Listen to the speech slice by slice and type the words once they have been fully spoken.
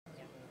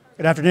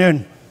Good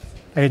afternoon.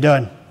 How you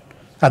doing?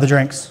 How are the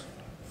drinks?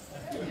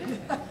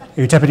 Are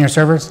you tipping your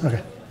servers?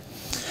 Okay.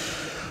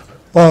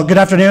 Well, good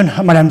afternoon.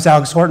 My name is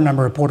Alex Horton. I'm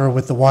a reporter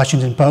with the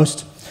Washington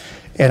Post,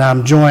 and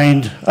I'm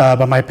joined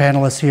by my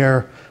panelists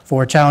here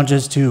for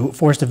challenges to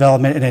force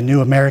development in a new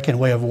American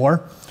way of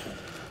war.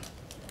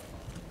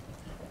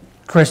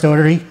 Chris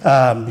Dougherty,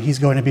 he's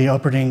going to be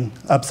opening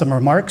up some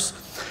remarks.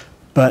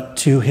 But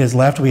to his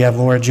left, we have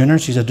Laura Junor.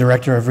 She's a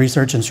director of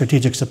research and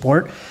strategic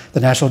support, the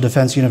National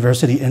Defense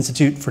University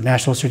Institute for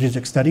National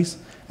Strategic Studies,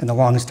 and the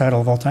longest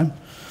title of all time.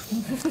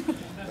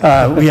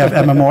 We have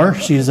Emma Moore.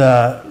 She's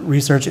a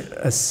research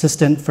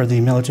assistant for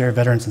the Military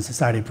Veterans and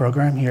Society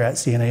program here at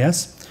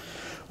CNAS.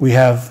 We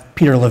have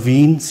Peter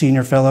Levine,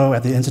 senior fellow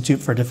at the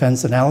Institute for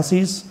Defense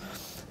Analyses.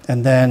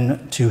 And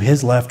then to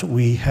his left,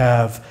 we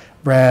have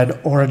Brad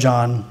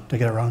Orgeron. Did I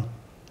get it wrong?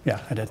 Yeah,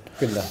 I did.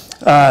 Good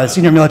enough.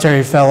 Senior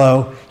military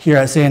fellow here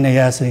at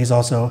CNAS, and he's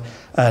also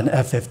an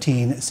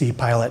F-15C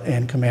pilot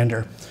and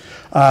commander.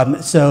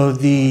 So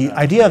the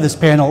idea of this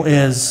panel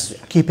is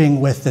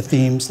keeping with the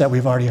themes that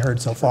we've already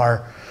heard so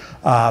far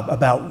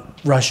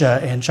about Russia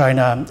and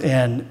China,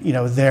 and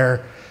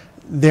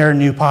their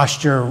new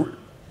posture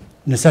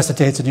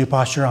necessitates a new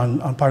posture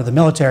on part of the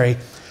military.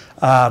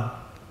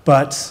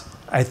 But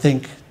I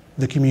think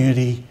the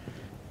community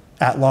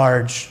at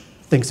large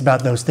thinks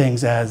about those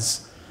things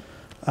as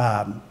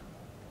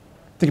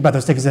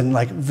in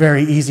like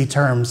very easy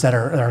terms that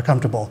are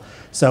comfortable.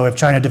 So if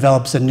China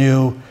develops a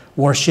new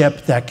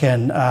warship that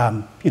can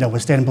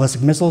withstand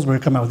ballistic missiles, we're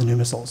going to come out with the new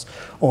missiles.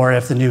 Or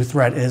if the new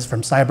threat is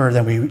from cyber,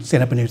 then we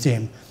stand up a new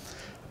team.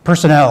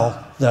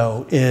 Personnel,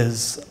 though,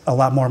 is a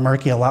lot more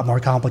murky, a lot more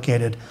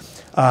complicated,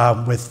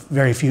 with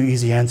very few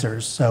easy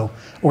answers. So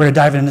we're going to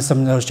dive into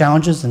some of those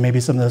challenges and maybe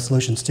some of those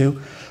solutions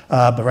too.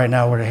 But right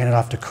now we're going to hand it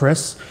off to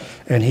Chris,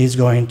 and he's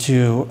going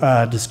to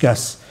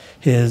discuss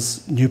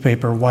his new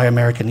paper, Why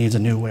America Needs a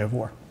New Way of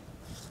War.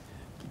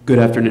 Good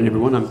afternoon,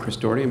 everyone. I'm Chris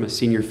Dougherty. I'm a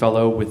senior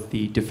fellow with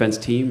the defense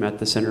team at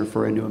the Center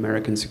for a New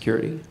American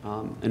Security.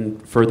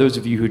 And for those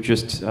of you who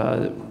just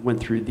went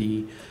through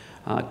the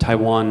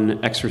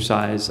Taiwan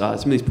exercise, some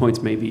of these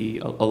points may be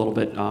a little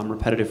bit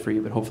repetitive for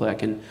you, but hopefully I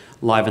can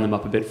liven them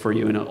up a bit for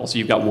you. And also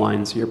you've got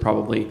wine, so you're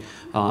probably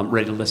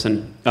ready to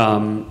listen.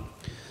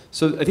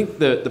 So I think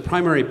the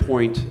primary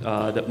point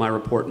that my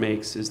report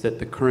makes is that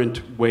the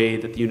current way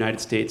that the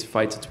United States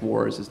fights its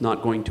wars is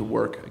not going to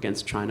work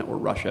against China or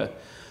Russia.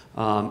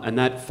 And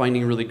that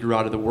finding really grew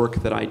out of the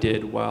work that I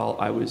did while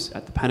I was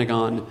at the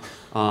Pentagon,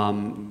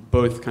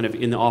 both kind of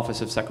in the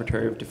Office of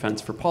Secretary of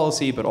Defense for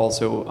Policy, but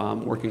also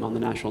working on the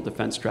National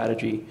Defense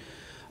Strategy.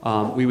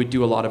 We would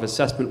do a lot of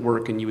assessment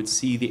work, and you would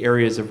see the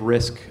areas of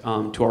risk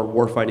to our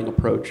warfighting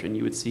approach, and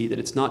you would see that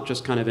it's not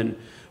just kind of in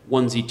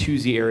onesie,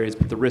 twosie areas,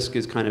 but the risk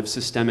is kind of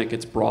systemic,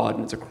 it's broad,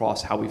 and it's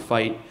across how we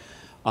fight.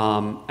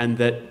 And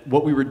that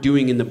what we were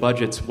doing in the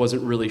budgets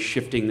wasn't really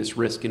shifting this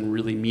risk in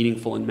really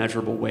meaningful and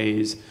measurable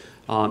ways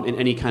in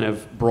any kind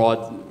of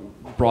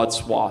broad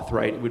swath,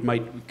 right? We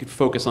could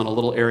focus on a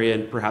little area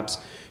and perhaps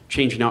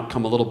change an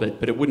outcome a little bit,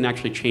 but it wouldn't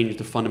actually change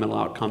the fundamental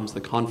outcomes, the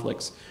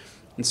conflicts.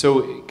 And so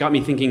it got me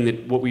thinking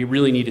that what we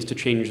really need is to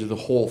change the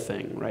whole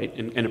thing, right?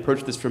 And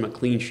approach this from a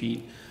clean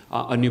sheet,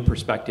 a new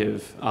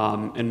perspective.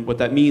 And what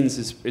that means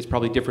is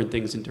probably different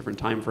things in different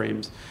time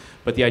frames.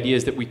 But the idea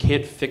is that we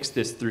can't fix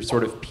this through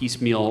sort of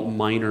piecemeal,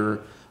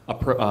 minor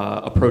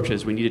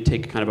approaches. We need to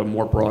take kind of a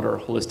more broader,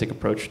 holistic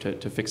approach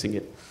to fixing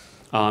it.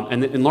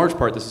 And in large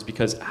part, this is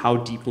because how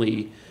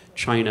deeply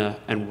China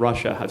and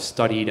Russia have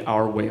studied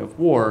our way of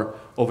war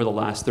over the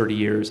last 30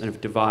 years and have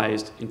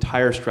devised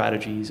entire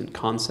strategies and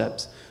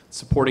concepts,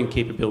 supporting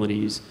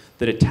capabilities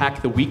that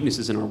attack the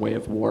weaknesses in our way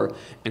of war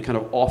and kind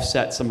of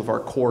offset some of our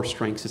core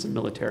strengths as a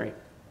military.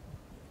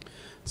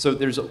 So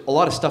there's a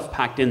lot of stuff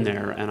packed in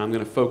there, and I'm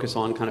going to focus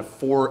on kind of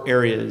 4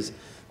 areas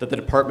that the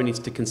department needs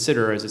to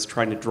consider as it's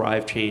trying to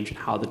drive change in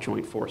how the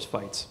joint force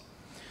fights.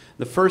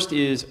 The first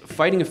is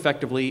fighting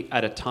effectively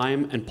at a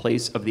time and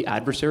place of the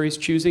adversary's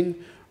choosing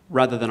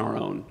rather than our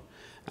own.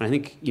 And I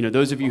think,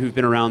 those of you who've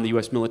been around the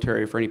U.S.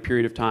 military for any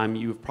period of time,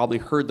 you've probably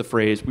heard the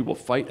phrase, we will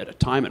fight at a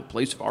time and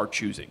place of our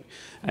choosing.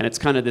 And it's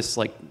kind of this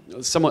like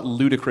somewhat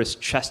ludicrous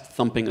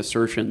chest-thumping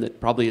assertion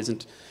that probably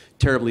isn't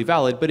terribly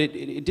valid, but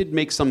it did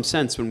make some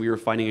sense when we were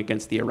fighting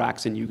against the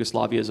Iraqs and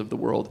Yugoslavias of the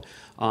world.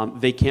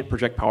 They can't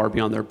project power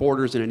beyond their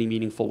borders in any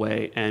meaningful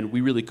way, and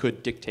we really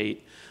could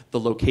dictate the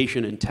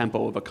location and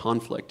tempo of a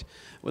conflict.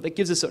 Well, that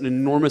gives us an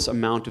enormous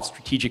amount of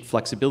strategic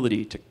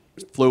flexibility to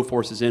flow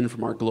forces in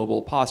from our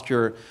global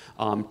posture,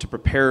 to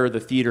prepare the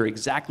theater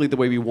exactly the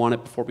way we want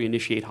it before we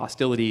initiate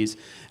hostilities,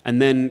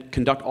 and then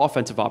conduct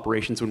offensive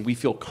operations when we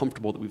feel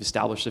comfortable that we've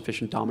established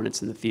sufficient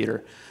dominance in the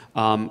theater.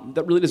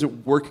 That really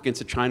doesn't work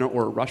against a China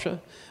or a Russia.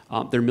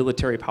 Their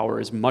military power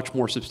is much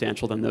more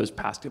substantial than those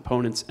past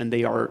opponents, and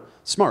they are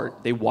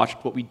smart. They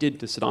watched what we did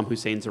to Saddam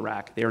Hussein's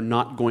Iraq. They are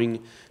not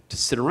going to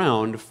sit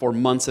around for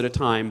months at a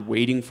time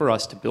waiting for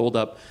us to build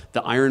up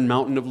the Iron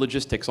Mountain of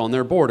logistics on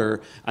their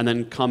border and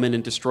then come in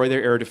and destroy destroy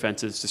their air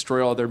defenses,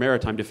 destroy all their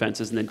maritime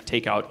defenses, and then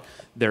take out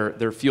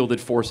their fielded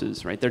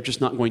forces, right? They're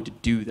just not going to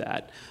do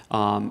that.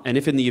 And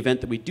if in the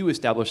event that we do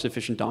establish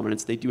sufficient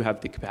dominance, they do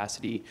have the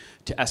capacity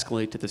to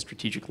escalate to the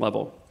strategic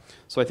level.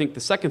 So I think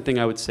the second thing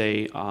I would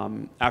say,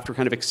 after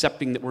kind of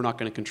accepting that we're not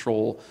going to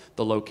control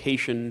the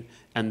location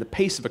and the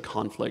pace of a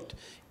conflict,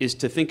 is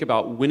to think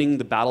about winning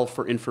the battle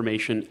for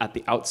information at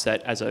the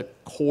outset as a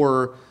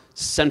core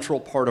central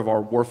part of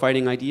our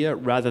warfighting idea,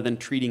 rather than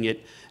treating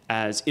it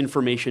as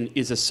information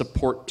is a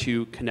support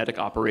to kinetic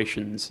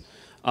operations,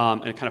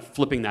 and kind of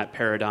flipping that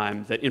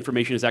paradigm that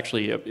information is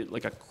actually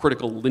like a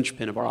critical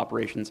linchpin of our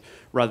operations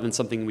rather than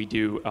something we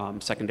do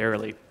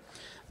secondarily.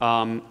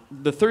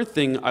 The third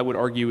thing I would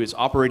argue is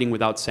operating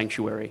without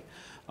sanctuary.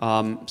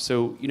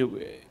 So,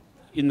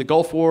 in the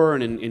Gulf War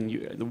and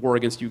in the war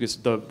against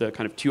the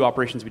kind of two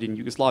operations we did in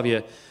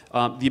Yugoslavia,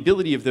 the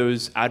ability of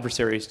those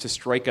adversaries to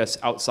strike us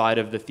outside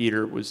of the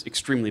theater was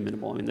extremely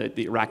minimal. I mean,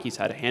 the Iraqis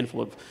had a handful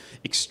of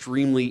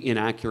extremely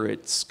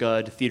inaccurate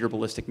Scud theater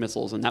ballistic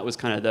missiles, and that was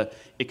kind of the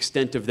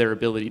extent of their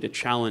ability to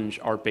challenge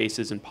our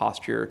bases and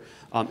posture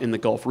in the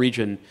Gulf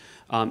region.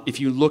 If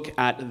you look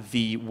at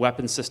the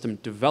weapon system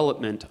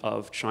development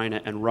of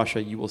China and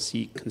Russia, you will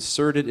see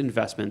concerted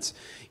investments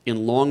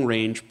in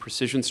long-range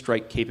precision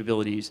strike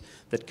capabilities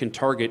that can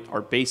target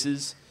our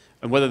bases,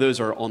 and whether those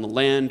are on the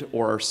land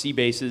or our sea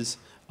bases,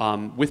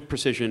 with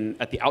precision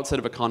at the outset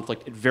of a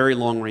conflict at very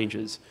long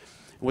ranges.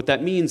 And what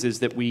that means is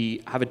that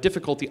we have a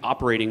difficulty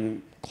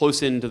operating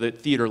close into the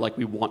theater like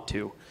we want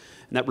to.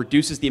 And that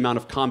reduces the amount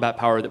of combat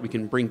power that we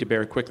can bring to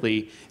bear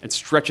quickly and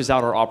stretches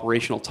out our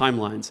operational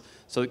timelines.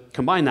 So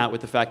combine that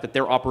with the fact that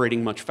they're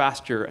operating much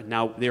faster, and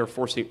now they are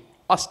forcing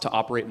us to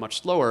operate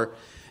much slower,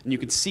 and you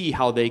can see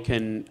how they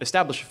can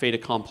establish a fait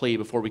accompli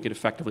before we could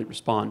effectively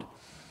respond.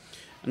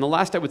 And the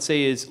last I would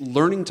say is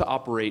learning to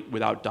operate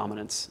without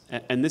dominance.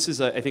 And this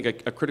is, I think,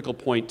 a critical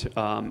point,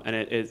 and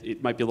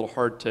it might be a little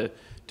hard to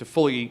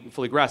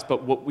fully grasp,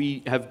 but what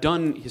we have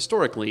done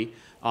historically,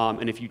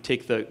 and if you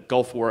take the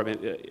Gulf War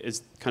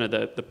as kind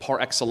of the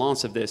par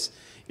excellence of this,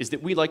 is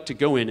that we like to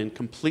go in and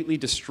completely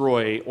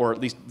destroy, or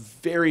at least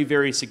very,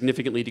 very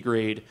significantly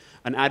degrade,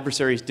 an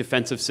adversary's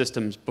defensive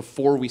systems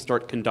before we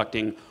start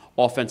conducting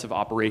offensive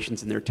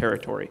operations in their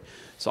territory.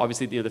 So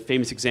obviously, the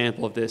famous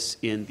example of this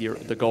in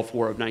the Gulf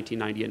War of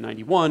 1990 and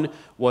 91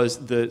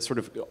 was the sort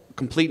of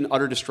complete and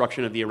utter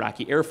destruction of the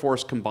Iraqi Air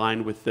Force,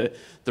 combined with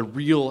the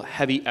real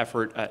heavy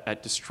effort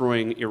at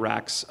destroying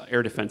Iraq's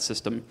air defense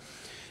system.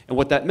 And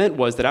what that meant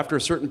was that after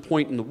a certain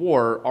point in the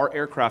war, our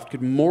aircraft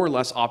could more or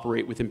less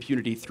operate with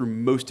impunity through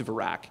most of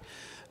Iraq.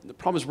 The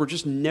problem is we're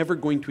just never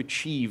going to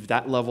achieve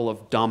that level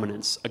of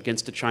dominance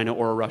against a China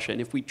or a Russia.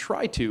 And if we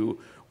try to,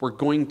 we're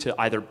going to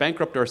either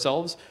bankrupt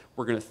ourselves,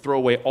 we're going to throw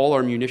away all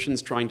our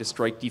munitions trying to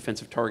strike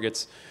defensive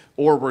targets,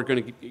 or we're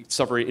going to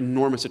suffer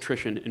enormous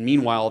attrition. And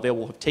meanwhile, they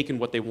will have taken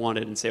what they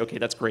wanted and say, okay,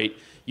 that's great,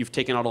 you've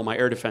taken out all my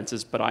air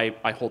defenses, but I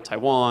hold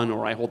Taiwan,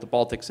 or I hold the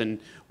Baltics,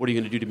 and what are you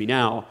going to do to me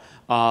now?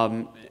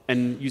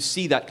 And you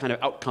see that kind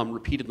of outcome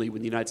repeatedly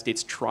when the United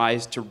States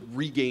tries to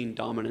regain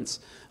dominance,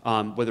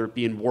 whether it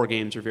be in war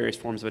games or various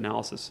forms of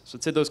analysis. So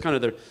I'd say those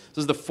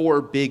are the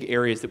four big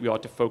areas that we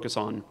ought to focus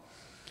on.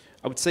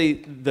 I would say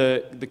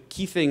the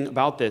key thing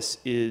about this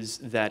is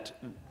that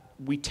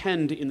we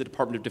tend in the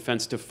Department of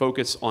Defense to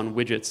focus on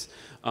widgets.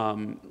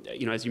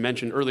 As you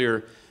mentioned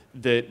earlier,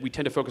 that we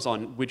tend to focus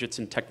on widgets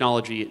and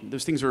technology.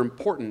 Those things are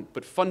important,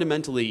 but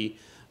fundamentally,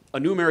 a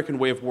new American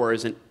way of war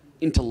is an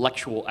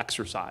intellectual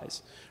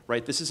exercise,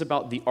 right? This is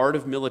about the art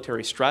of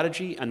military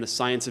strategy and the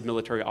science of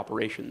military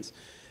operations.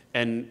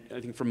 And I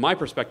think from my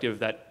perspective,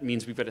 that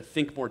means we've got to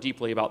think more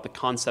deeply about the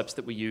concepts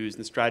that we use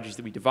and the strategies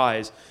that we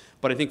devise.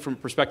 But I think from a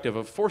perspective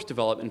of force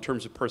development in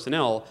terms of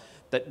personnel,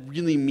 that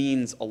really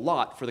means a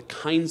lot for the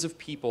kinds of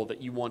people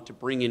that you want to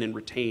bring in and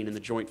retain in the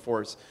joint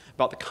force,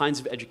 about the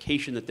kinds of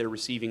education that they're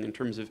receiving in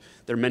terms of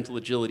their mental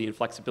agility and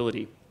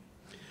flexibility.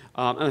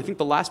 And I think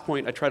the last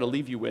point I try to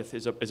leave you with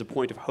is a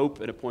point of hope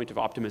and a point of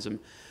optimism,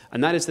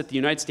 and that is that the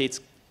United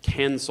States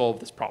can solve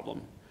this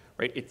problem.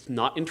 Right? It's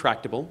not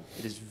intractable.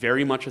 It is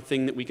very much a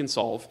thing that we can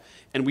solve,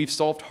 and we've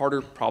solved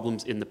harder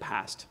problems in the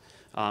past.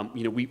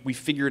 We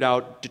figured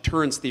out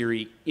deterrence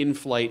theory in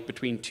flight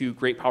between two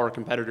great power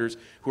competitors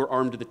who are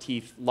armed to the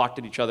teeth, locked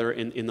at each other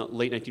in the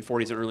late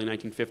 1940s and early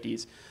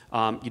 1950s.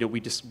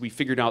 We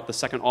figured out the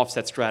second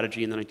offset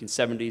strategy in the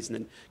 1970s and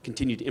then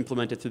continued to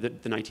implement it through the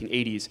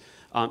 1980s.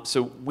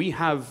 So we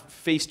have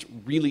faced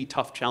really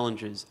tough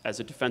challenges as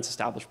a defense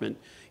establishment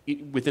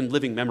within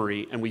living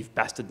memory, and we've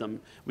bested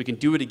them. We can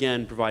do it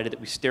again, provided that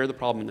we stare the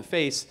problem in the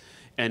face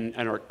and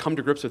come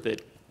to grips with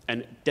it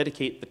and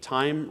dedicate the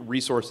time,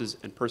 resources,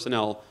 and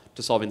personnel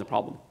to solving the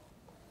problem.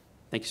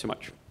 Thank you so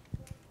much.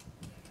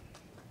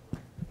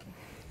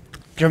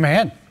 Your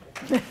man.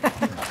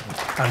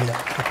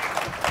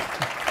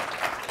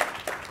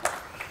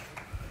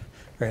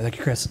 Great, thank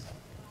you, Chris.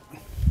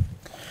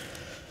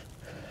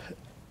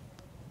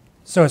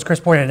 So as Chris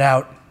pointed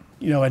out,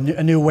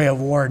 a new way of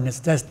war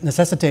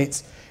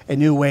necessitates a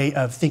new way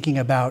of thinking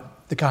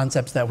about the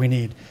concepts that we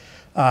need.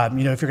 If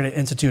you're going to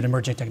institute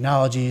emerging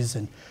technologies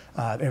and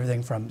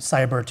everything from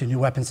cyber to new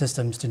weapon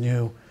systems to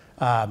new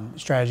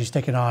strategies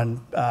taking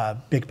on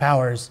big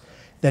powers,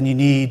 then you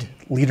need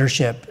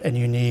leadership and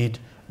you need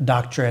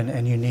doctrine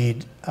and you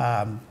need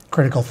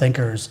critical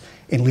thinkers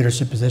in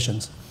leadership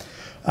positions.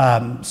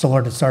 So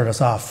Lord, to start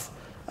us off,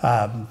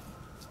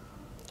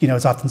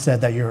 it's often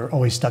said that you're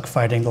always stuck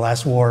fighting the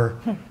last war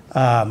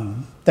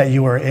that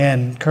you were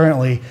in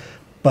currently,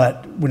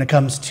 but when it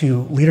comes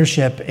to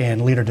leadership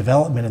and leader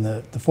development in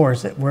the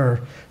force,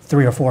 we're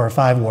 3 or 4 or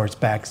 5 wars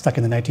back, stuck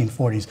in the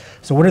 1940s.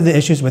 So what are the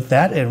issues with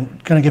that?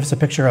 And kind of give us a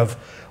picture of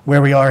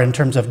where we are in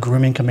terms of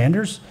grooming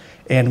commanders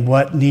and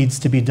what needs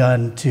to be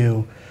done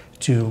to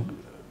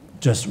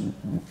just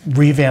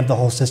revamp the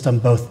whole system,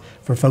 both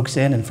for folks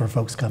in and for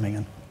folks coming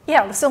in.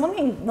 Yeah, so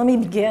let me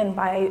begin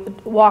by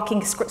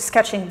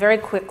sketching very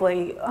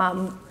quickly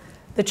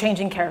the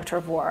changing character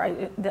of war.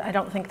 I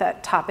don't think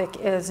that topic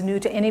is new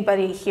to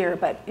anybody here,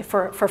 but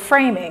for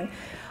framing,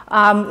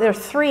 there are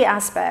 3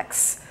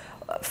 aspects.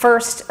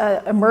 First,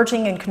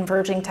 emerging and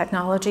converging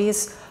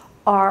technologies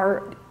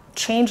are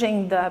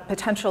changing the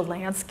potential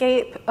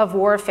landscape of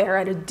warfare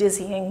at a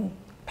dizzying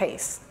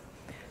pace.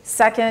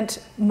 Second,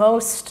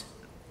 most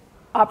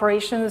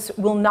operations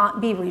will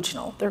not be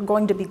regional. They're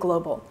going to be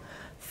global.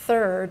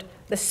 Third,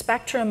 the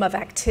spectrum of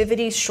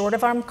activities short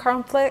of armed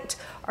conflict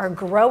are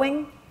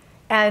growing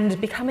and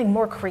becoming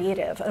more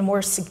creative, a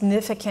more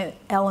significant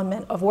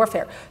element of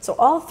warfare. So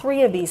all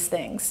 3 of these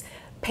things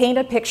paint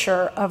a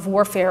picture of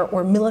warfare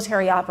or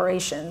military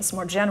operations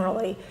more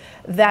generally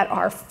that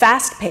are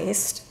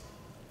fast-paced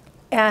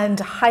and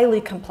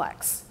highly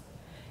complex.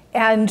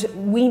 And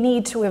we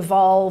need to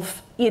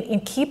evolve,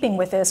 in keeping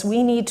with this,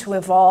 we need to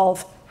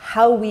evolve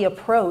how we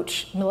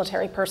approach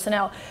military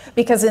personnel.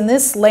 Because in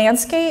this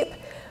landscape,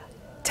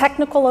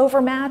 technical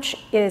overmatch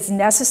is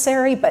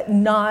necessary, but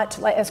not,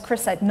 as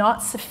Chris said,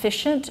 not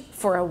sufficient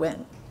for a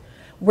win.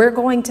 We're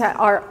going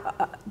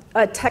to,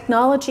 a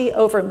technology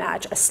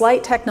overmatch, a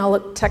slight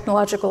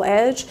technological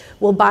edge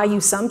will buy you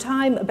some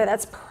time, but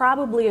that's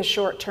probably a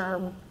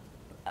short-term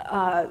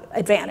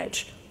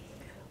advantage.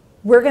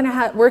 We're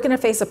gonna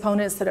face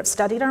opponents that have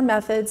studied our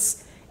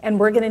methods, and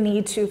we're gonna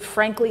need to,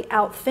 frankly,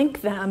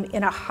 outthink them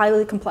in a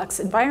highly complex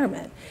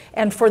environment.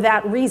 And for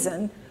that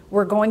reason,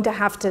 we're going to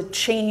have to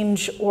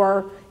change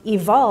or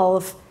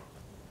evolve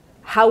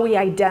how we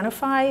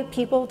identify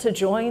people to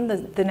join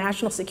the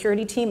national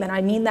security team, and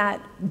I mean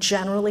that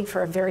generally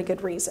for a very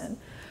good reason.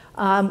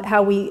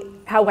 How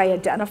I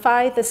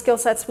identify the skill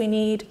sets we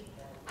need,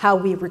 how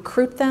we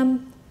recruit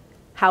them,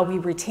 how we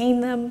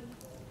retain them,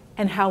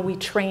 and how we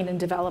train and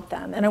develop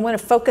them. And I want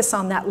to focus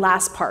on that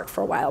last part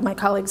for a while. My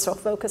colleagues will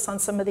focus on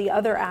some of the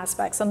other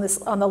aspects. On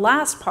the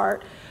last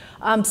part,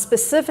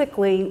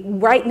 specifically,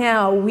 right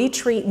now, we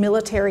treat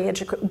military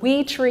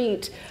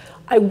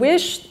I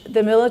wish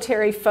the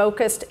military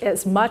focused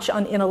as much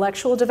on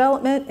intellectual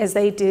development as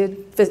they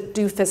do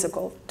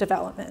physical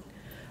development,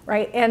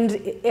 right? And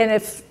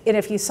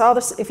if you saw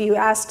this, if you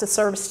asked the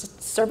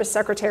service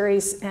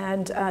secretaries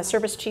and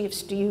service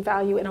chiefs, do you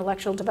value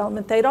intellectual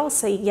development? They'd all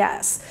say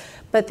yes,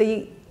 but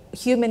the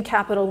human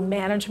capital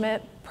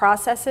management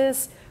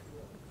processes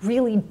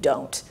really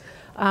don't.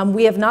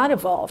 We have not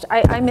evolved.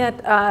 I'm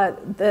at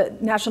the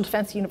National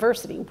Defense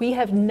University. We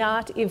have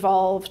not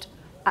evolved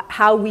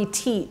how we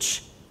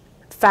teach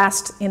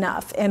fast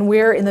enough. And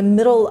we're in the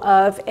middle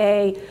of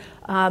a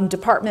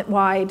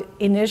department-wide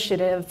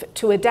initiative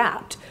to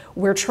adapt.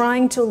 We're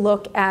trying to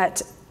look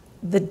at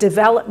the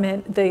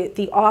development,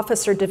 the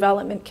officer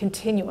development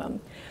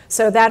continuum.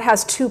 So that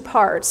has 2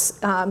 parts,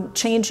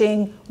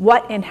 changing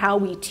what and how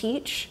we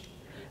teach,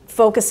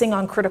 focusing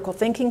on critical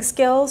thinking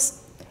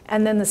skills.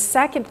 And then the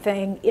second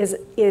thing is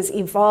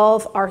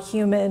evolve our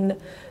human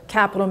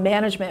capital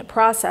management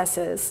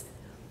processes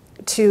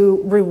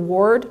to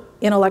reward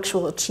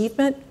intellectual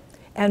achievement,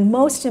 and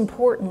most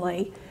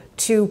importantly,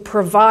 to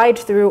provide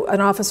through an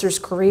officer's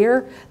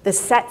career the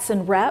sets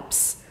and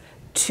reps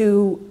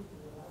to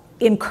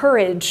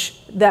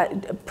encourage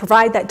that,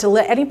 provide that.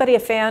 Anybody a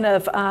fan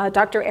of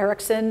Dr.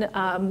 Erickson,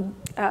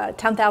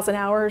 10,000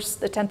 hours,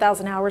 the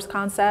 10,000 hours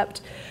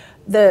concept?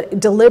 The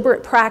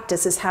deliberate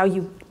practice is how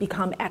you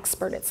become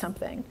expert at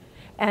something.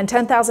 And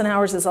 10,000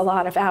 hours is a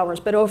lot of hours,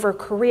 but over a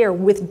career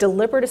with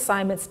deliberate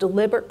assignments,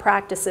 deliberate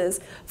practices,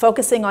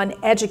 focusing on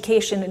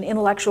education and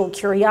intellectual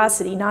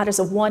curiosity, not as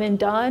a one and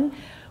done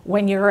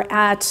when you're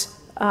at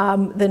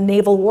the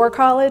Naval War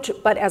College,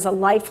 but as a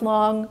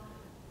lifelong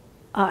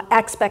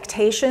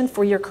expectation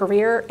for your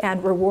career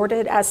and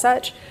rewarded as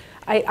such,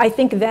 I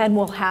think then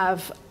we'll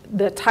have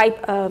the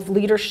type of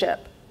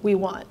leadership we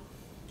want.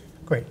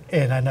 Great,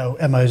 and I know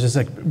Emma is just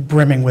like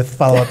brimming with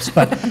follow-ups,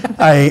 but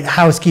a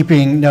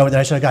housekeeping note that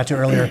I should have got to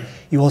earlier.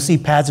 You will see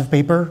pads of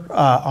paper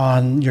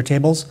on your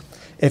tables.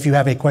 If you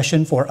have a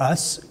question for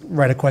us,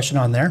 write a question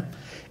on there.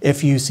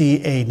 If you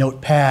see a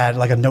notepad,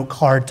 like a note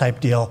card type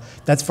deal,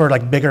 that's for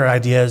like bigger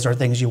ideas or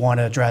things you want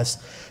to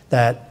address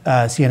that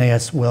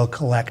CNAS will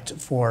collect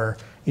for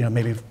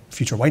maybe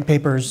future white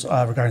papers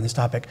regarding this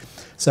topic.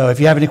 So if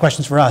you have any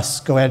questions for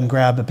us, go ahead and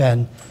grab a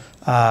pen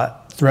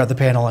throughout the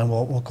panel, and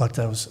we'll collect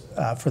those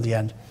for the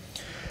end.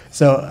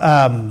 So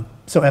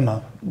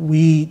Emma,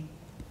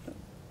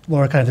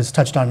 Laura kind of just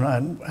touched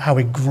on how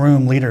we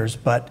groom leaders,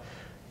 but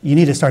you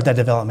need to start that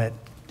development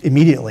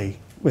immediately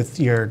with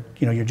your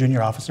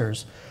junior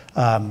officers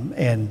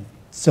and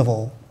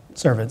civil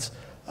servants.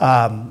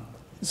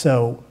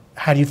 So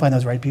how do you find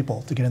those right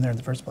people to get in there in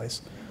the first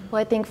place? Well,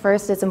 I think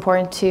first it's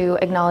important to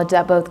acknowledge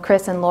that both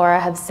Chris and Laura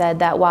have said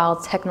that while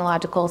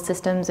technological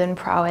systems and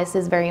prowess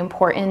is very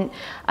important,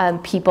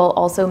 people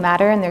also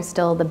matter, and they're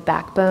still the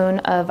backbone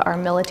of our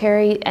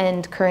military.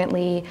 And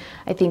currently,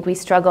 I think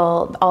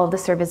all of the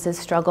services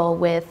struggle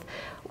with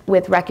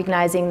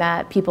recognizing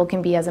that people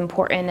can be as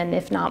important, and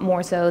if not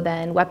more so,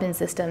 than weapon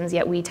systems,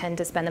 yet we tend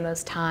to spend the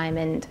most time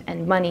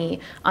and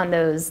money on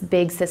those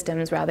big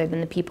systems rather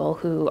than the people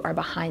who are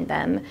behind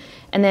them.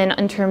 And then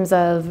in terms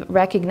of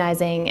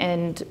recognizing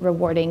and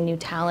rewarding new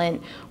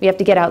talent, we have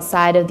to get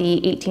outside of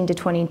the 18 to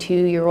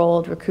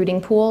 22-year-old recruiting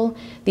pool.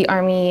 The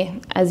Army,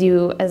 as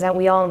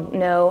we all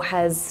know,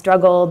 has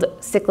struggled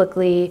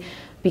cyclically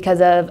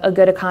because of a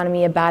good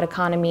economy, a bad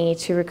economy,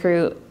 to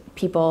recruit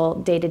people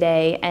day to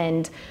day,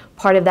 and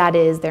part of that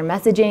is their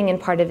messaging, and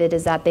part of it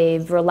is that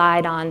they've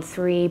relied on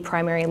three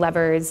primary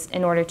levers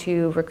in order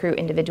to recruit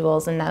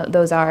individuals, and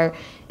those are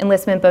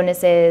enlistment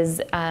bonuses,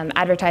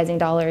 advertising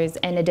dollars,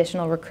 and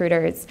additional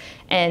recruiters.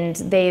 And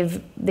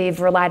they've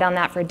relied on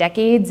that for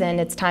decades, and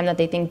it's time that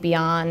they think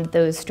beyond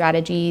those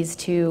strategies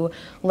to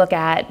look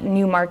at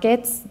new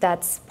markets.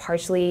 That's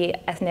partially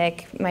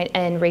ethnic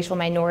and racial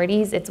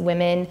minorities. It's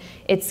women,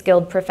 it's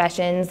skilled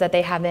professions that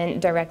they haven't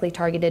directly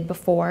targeted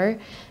before.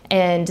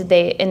 And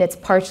it's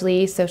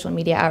partially social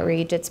media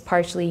outreach, it's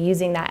partially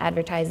using that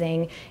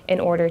advertising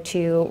in order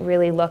to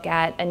really look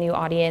at a new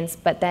audience,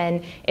 but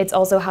then it's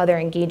also how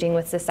they're engaging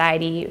with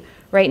society.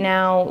 Right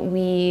now,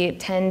 we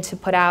tend to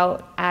put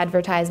out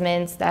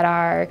advertisements that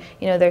are,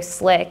 they're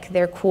slick,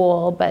 they're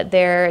cool, but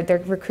they're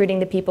recruiting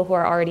the people who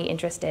are already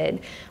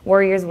interested.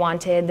 Warriors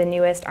Wanted, the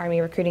newest Army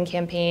recruiting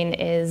campaign,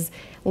 is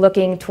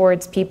looking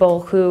towards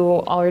people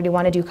who already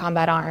want to do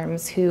combat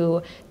arms,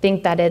 who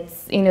think that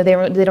it's, they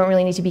don't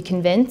really need to be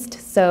convinced.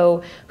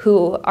 So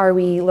who are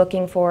we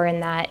looking for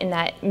in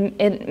that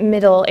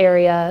middle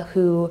area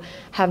who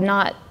have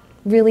not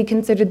really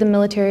considered the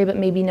military but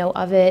maybe know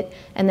of it?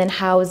 And then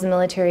how is the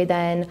military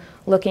then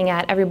looking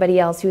at everybody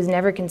else who's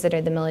never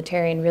considered the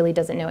military and really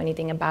doesn't know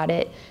anything about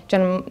it?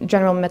 General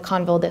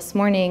McConville this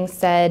morning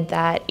said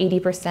that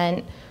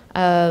 80%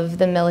 of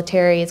the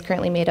military is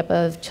currently made up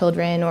of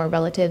children or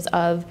relatives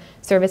of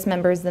service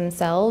members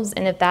themselves,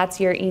 and if that's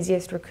your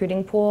easiest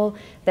recruiting pool,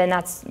 then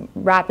that's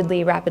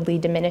rapidly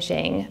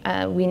diminishing.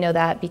 We know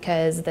that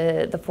because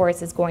the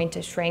force is going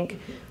to shrink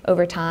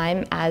over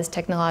time as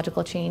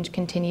technological change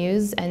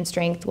continues, and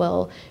strength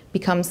will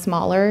become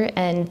smaller,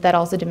 and that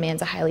also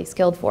demands a highly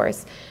skilled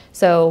force.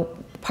 So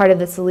part of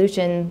the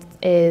solution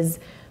is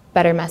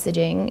better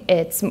messaging,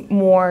 it's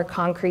more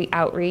concrete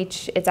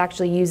outreach, it's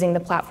actually using the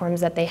platforms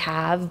that they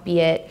have, be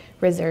it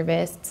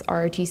reservists,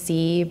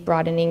 ROTC,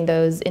 broadening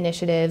those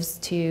initiatives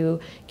to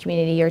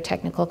community or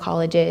technical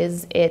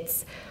colleges.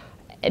 It's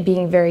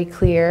being very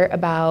clear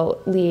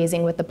about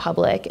liaising with the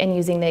public and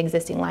using the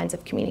existing lines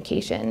of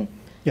communication.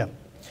 Yeah.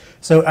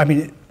 So,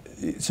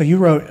 so you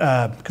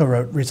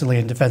co-wrote recently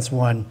in Defense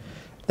One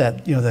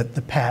that, that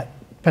the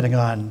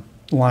Pentagon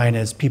line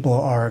is people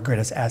are our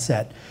greatest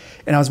asset.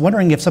 And I was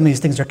wondering if some of these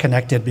things are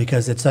connected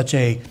because it's such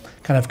a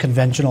kind of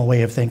conventional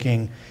way of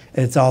thinking.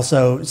 It's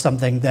also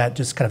something that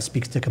just kind of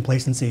speaks to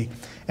complacency.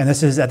 And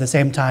this is at the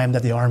same time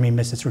that the Army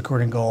missed its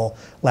recruiting goal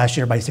last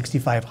year by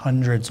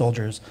 6,500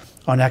 soldiers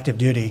on active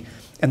duty.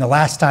 And the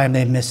last time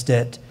they missed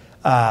it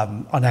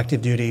on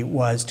active duty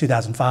was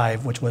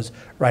 2005, which was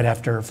right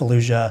after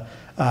Fallujah.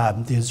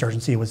 The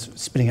insurgency was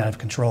spinning out of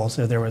control.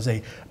 So there was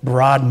a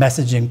broad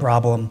messaging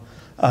problem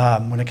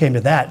when it came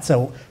to that.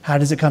 So how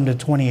does it come to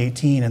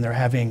 2018 and they're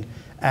having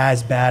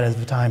as bad as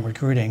the time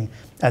recruiting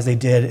as they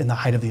did in the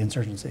height of the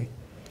insurgency?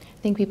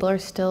 I think people are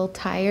still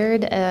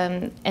tired,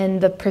 and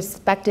the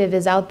perspective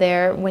is out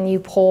there. When you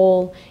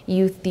poll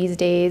youth these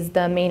days,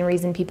 the main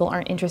reason people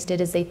aren't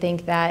interested is they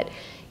think that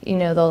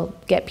they'll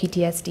get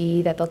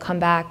PTSD, that they'll come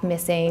back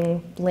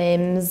missing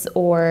limbs,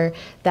 or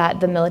that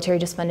the military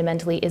just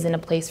fundamentally isn't a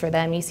place for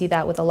them. You see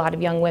that with a lot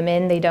of young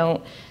women.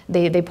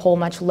 They poll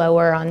much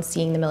lower on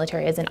seeing the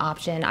military as an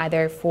option,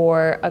 either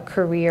for a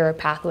career or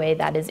pathway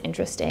that is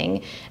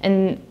interesting.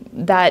 And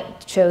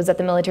that shows that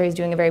the military is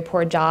doing a very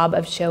poor job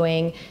of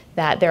showing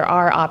that there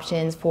are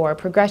options for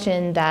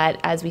progression, that,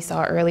 as we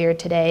saw earlier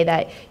today,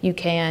 that you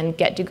can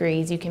get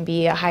degrees, you can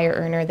be a higher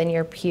earner than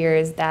your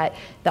peers, that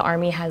the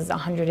Army has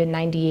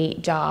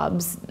 198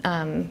 jobs,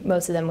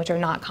 most of them which are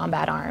not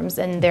combat arms.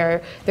 And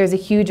there's a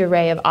huge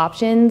array of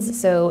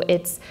options, so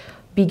it's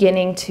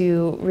beginning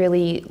to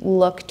really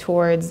look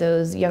towards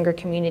those younger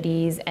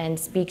communities and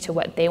speak to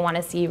what they want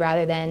to see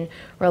rather than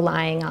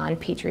relying on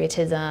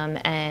patriotism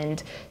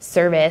and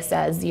service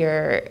as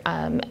your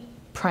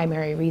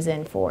primary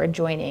reason for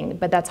joining.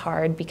 But that's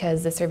hard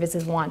because the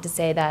services want to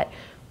say that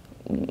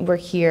we're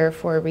here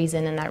for a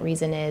reason and that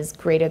reason is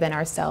greater than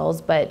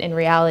ourselves. But in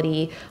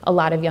reality, a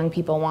lot of young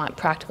people want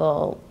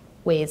practical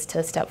ways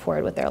to step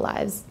forward with their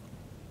lives.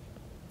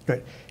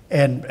 Great.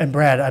 And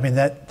Brad, I mean,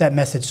 that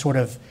message sort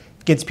of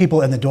gets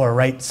people in the door,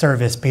 right?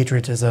 Service,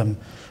 patriotism,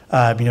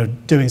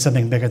 doing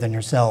something bigger than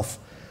yourself.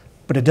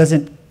 But it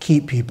doesn't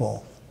keep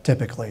people,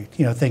 typically.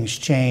 Things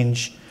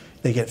change,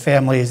 they get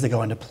families, they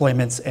go on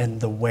deployments,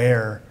 and the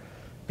where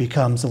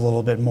becomes a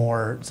little bit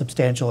more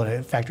substantial, and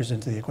it factors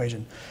into the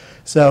equation.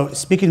 So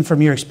speaking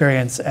from your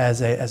experience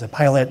as a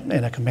pilot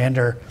and a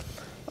commander,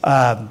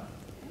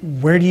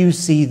 where do you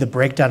see the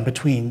breakdown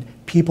between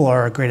people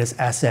are our greatest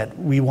asset,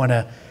 we want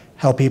to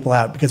help people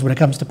out? Because when it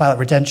comes to pilot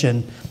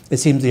retention, it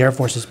seems the Air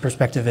Force's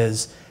perspective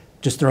is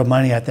just throw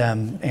money at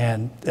them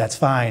and that's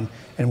fine,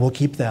 and we'll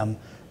keep them.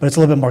 But it's a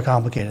little bit more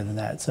complicated than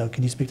that. So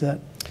can you speak to that?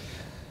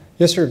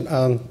 Yes,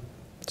 sir.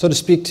 So to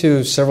speak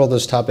to several of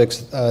those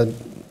topics, I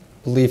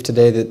believe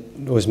today that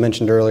was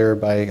mentioned earlier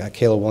by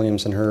Kayla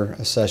Williams in her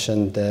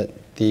session that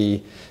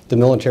the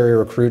military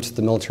recruits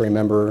the military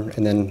member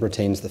and then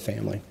retains the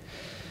family.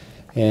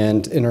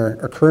 And in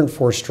our current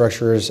force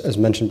structures, as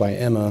mentioned by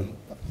Emma,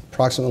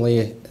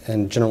 approximately,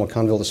 and General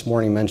McConville this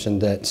morning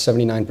mentioned that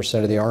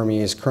 79% of the Army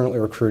is currently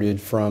recruited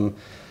from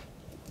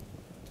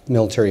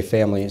military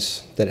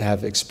families that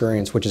have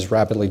experience, which is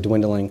rapidly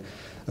dwindling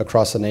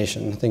across the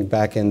nation. I think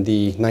back in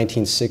the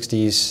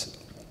 1960s,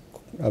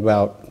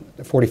 about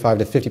 45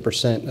 to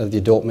 50% of the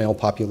adult male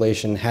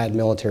population had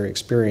military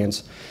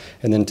experience.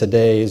 And then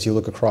today, as you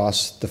look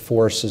across the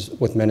forces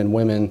with men and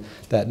women,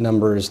 that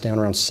number is down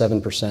around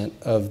 7%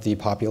 of the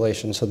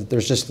population, so that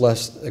there's just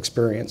less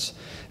experience.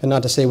 And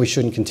not to say we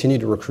shouldn't continue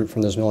to recruit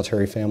from those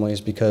military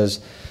families, because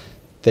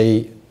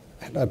they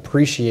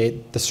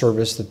appreciate the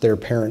service that their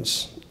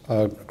parents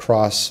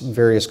across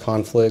various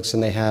conflicts,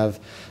 and they have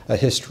a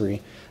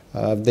history.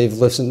 They've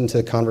listened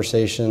to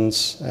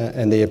conversations,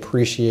 and they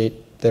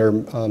appreciate their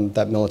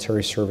that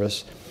military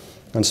service.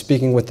 And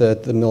speaking with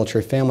the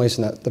military families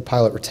and the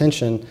pilot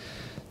retention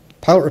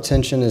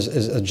is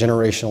a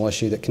generational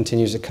issue that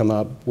continues to come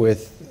up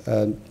with,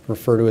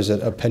 referred to as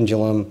a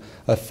pendulum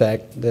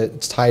effect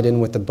that's tied in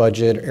with the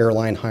budget,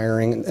 airline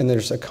hiring, and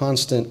there's a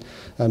constant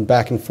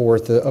back and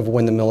forth of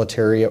when the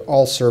military,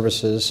 all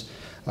services,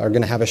 are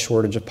going to have a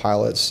shortage of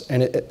pilots.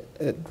 And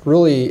it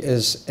really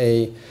is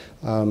a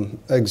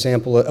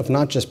example of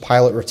not just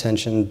pilot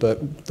retention,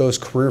 but those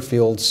career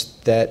fields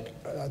that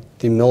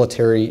the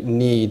military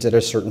needs at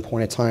a certain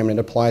point in time, and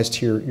it applies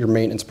to your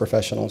maintenance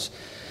professionals.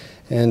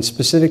 And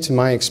specific to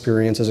my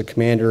experience as a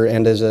commander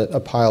and as a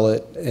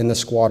pilot in the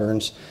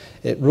squadrons,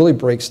 it really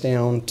breaks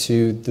down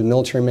to the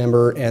military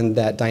member and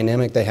that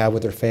dynamic they have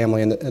with their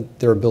family and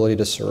their ability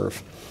to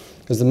serve.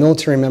 As the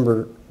military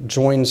member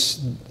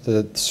joins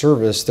the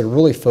service, they're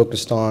really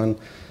focused on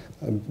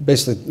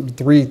basically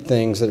three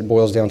things that it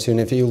boils down to. And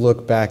if you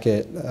look back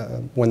at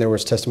when there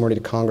was testimony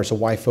to Congress of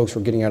why folks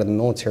were getting out of the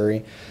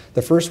military,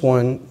 the first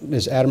one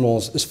is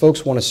admirals, is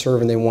folks want to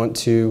serve and they want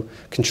to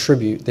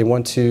contribute. They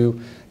want to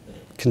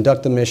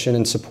conduct the mission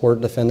and support,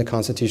 defend the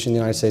Constitution of the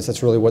United States.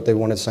 That's really what they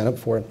wanted to sign up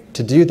for.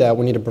 To do that,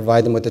 we need to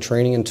provide them with the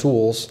training and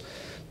tools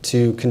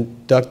to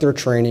conduct their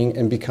training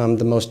and become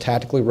the most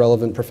tactically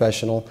relevant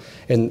professional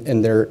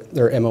in their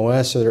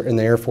MOS or in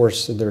the Air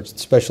Force, their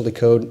specialty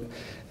code,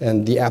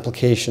 and the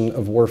application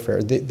of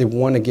warfare. They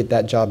want to get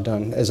that job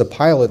done. As a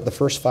pilot, the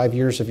first 5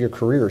 years of your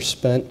career is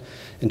spent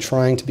in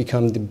trying to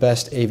become the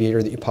best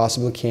aviator that you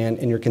possibly can,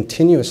 and you're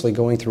continuously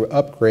going through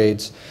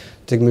upgrades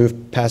to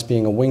move past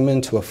being a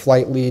wingman to a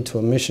flight lead to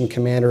a mission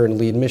commander and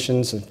lead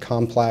missions in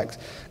complex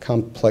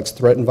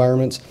threat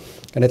environments.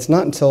 And it's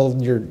not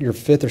until your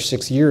fifth or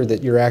sixth year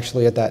that you're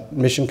actually at that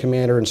mission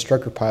commander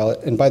instructor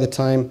pilot. And by the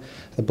time,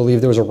 I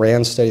believe there was a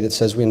RAND study that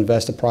says we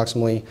invest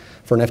approximately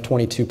for an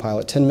F-22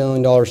 pilot, $10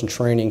 million in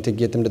training to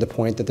get them to the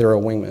point that they're a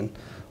wingman.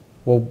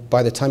 Well,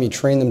 by the time you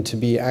train them to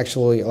be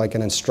actually like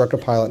an instructor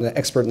pilot and an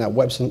expert in that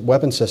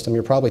weapon system,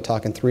 you're probably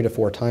talking 3 to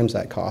 4 times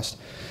that cost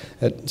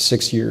at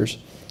 6 years.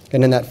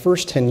 And in that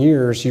first 10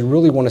 years, you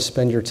really want to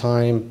spend your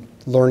time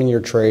learning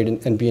your trade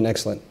and being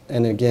excellent.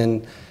 And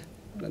again,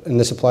 and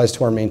this applies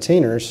to our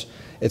maintainers,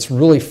 it's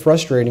really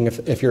frustrating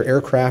if your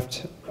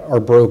aircraft are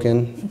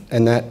broken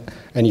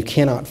and you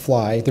cannot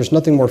fly. There's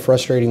nothing more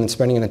frustrating than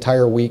spending an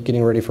entire week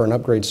getting ready for an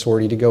upgrade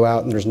sortie to go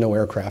out and there's no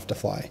aircraft to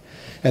fly.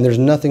 And there's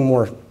nothing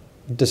more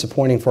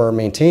disappointing for our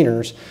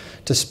maintainers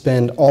to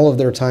spend all of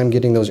their time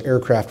getting those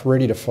aircraft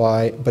ready to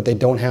fly, but they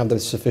don't have the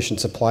sufficient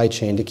supply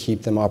chain to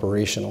keep them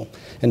operational,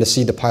 and to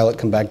see the pilot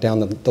come back down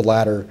the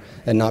ladder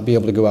and not be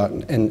able to go out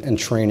and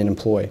train and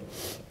employ.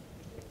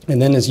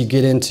 And then as you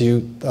get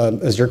into,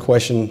 as your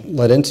question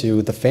led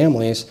into, the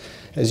families,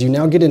 as you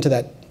now get into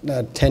that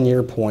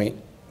 10-year point,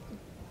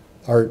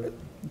 our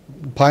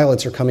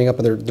pilots are coming up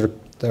and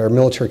their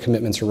military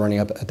commitments are running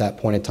up at that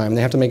point in time. And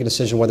they have to make a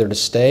decision whether to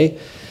stay,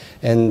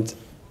 and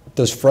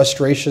those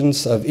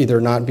frustrations of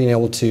either not being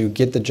able to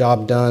get the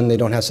job done, they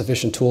don't have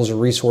sufficient tools or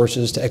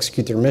resources to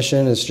execute their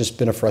mission, it's just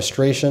been a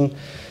frustration,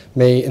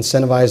 may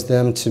incentivize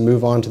them to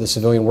move on to the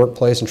civilian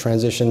workplace and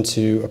transition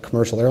to a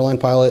commercial airline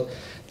pilot.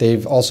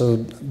 They've also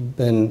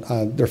been,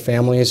 their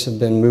families have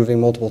been moving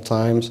multiple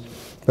times,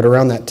 but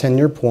around that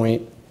 10-year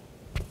point,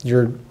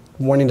 you're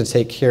wanting to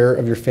take care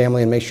of your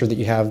family and make sure that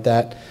you have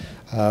that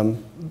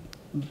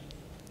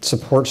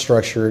support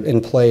structure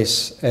in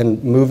place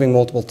and moving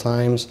multiple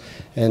times.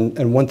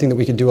 And one thing that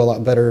we could do a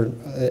lot better,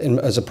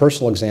 as a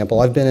personal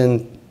example, I've been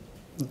in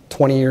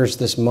 20 years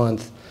this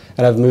month,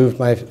 and I've moved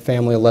my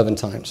family 11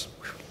 times.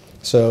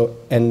 So,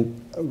 and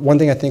one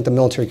thing I think the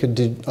military could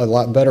do a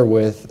lot better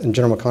with, and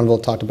General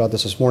McConville talked about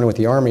this morning with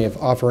the Army, of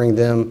offering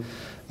them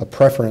a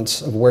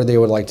preference of where they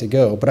would like to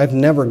go. But I've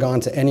never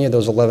gone to any of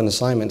those 11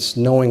 assignments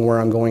knowing where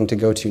I'm going to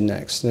go to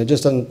next. And it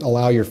just doesn't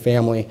allow your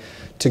family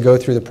to go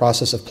through the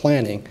process of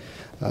planning,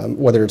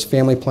 whether it's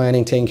family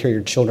planning, taking care of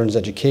your children's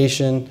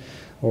education,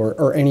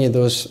 or any of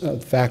those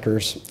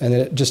factors. And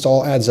it just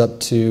all adds up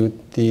to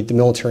the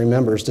military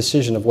members'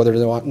 decision of whether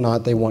or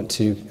not they want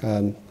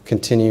to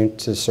continue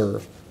to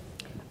serve.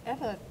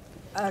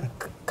 I have a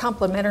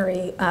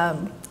complementary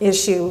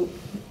issue,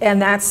 and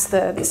that's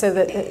the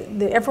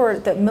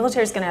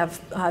military is going to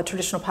have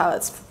traditional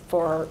pilots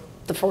for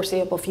the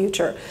foreseeable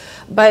future,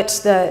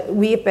 but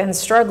we've been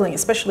struggling,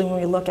 especially when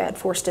we look at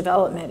force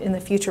development in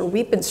the future,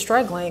 we've been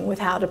struggling with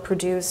how to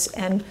produce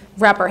and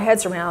wrap our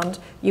heads around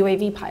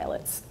UAV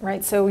pilots,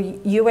 right? So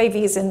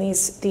UAVs and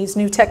these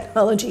new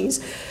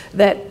technologies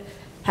that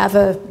have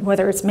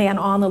whether it's man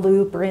on the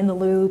loop or in the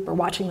loop or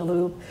watching the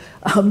loop,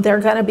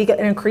 they're going to be an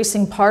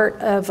increasing part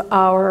of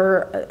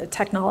our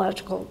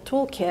technological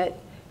toolkit,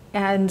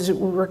 and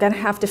we're going to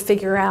have to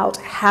figure out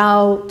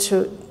how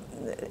to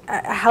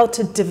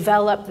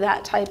develop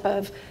that type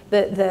of,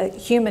 the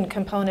human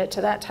component to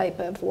that type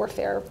of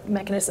warfare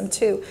mechanism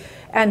too.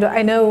 And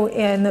I know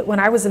when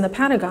I was in the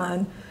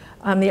Pentagon,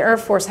 the Air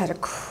Force had a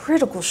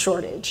critical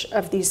shortage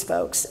of these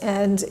folks,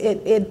 and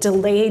it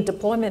delayed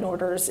deployment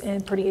orders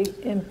in pretty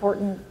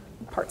important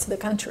parts of the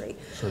country.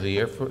 So we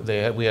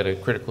had a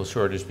critical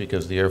shortage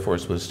because the Air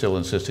Force was still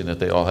insisting that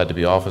they all had to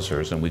be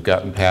officers, and we've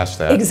gotten past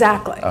that.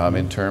 Exactly.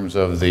 In terms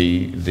of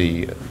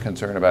the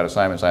concern about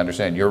assignments, I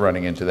understand you're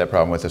running into that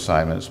problem with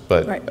assignments,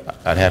 but right.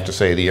 I'd have to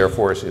say the Air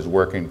Force is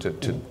working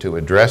to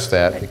address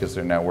that, right, because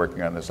they're now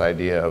working on this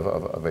idea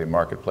of a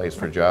marketplace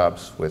for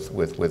jobs with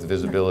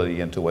visibility,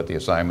 right, into what the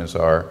assignments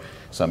are,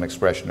 some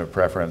expression of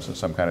preference, and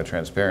some kind of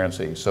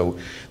transparency. So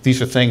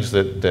these are things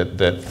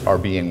that are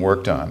being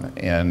worked on.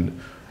 And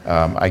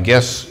I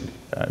guess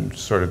I'm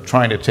sort of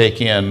trying to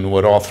take in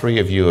what all three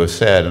of you have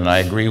said, and I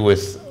agree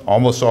with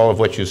almost all of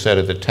what you said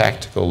at the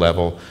tactical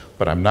level,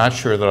 but I'm not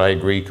sure that I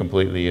agree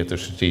completely at the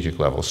strategic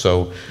level.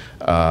 So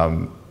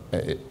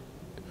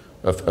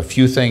a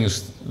few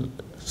things.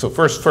 So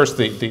first,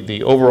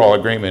 the overall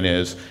agreement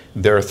is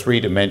there are three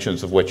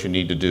dimensions of what you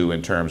need to do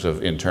in terms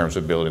of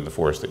building the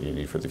force that you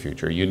need for the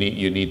future. You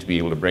need to be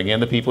able to bring in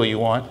the people you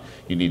want.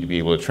 You need to be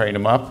able to train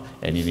them up,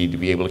 and you need to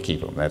be able to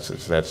keep them.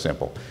 That's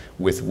simple.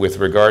 With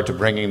regard to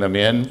bringing them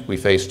in, we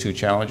face two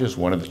challenges.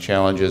 One of the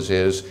challenges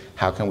is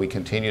how can we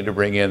continue to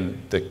bring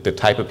in the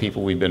type of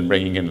people we've been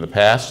bringing in the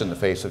past in the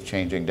face of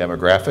changing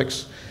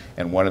demographics.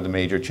 And one of the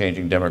major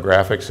changing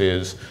demographics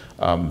is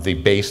the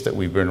base that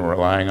we've been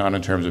relying on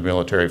in terms of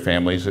military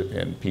families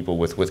and people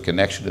with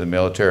connection to the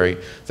military.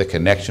 The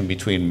connection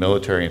between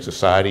military and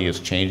society is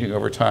changing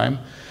over time.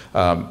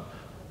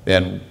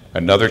 And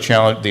another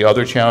challenge, the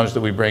other challenge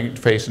that we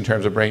face in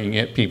terms of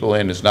bringing people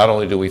in is not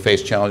only do we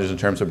face challenges in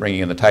terms of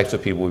bringing in the types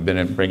of people we've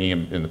been bringing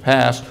in the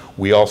past,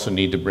 we also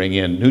need to bring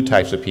in new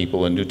types of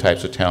people and new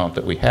types of talent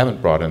that we haven't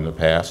brought in the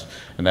past,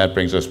 and that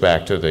brings us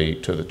back to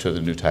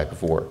the new type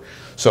of war.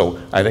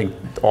 So I think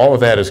all of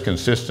that is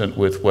consistent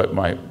with what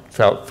my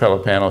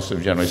fellow panelists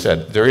have generally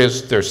said.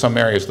 There's some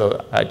areas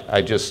though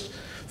I just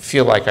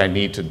feel like I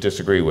need to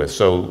disagree with.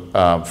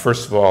 So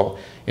first of all,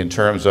 in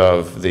terms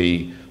of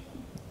the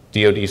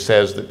DOD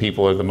says that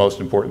people are the most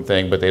important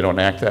thing, but they don't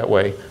act that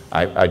way.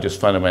 I just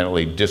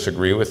fundamentally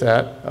disagree with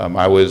that.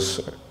 I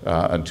was,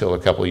 until a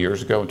couple of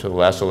years ago, until the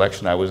last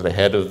election, I was the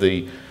head of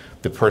the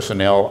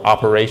personnel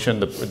operation,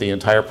 the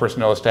entire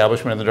personnel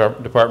establishment in the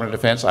Department of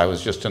Defense. I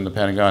was just in the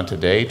Pentagon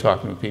today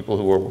talking to people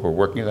who are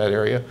working in that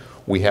area.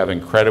 We have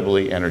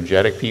incredibly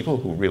energetic people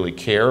who really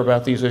care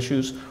about these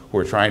issues, who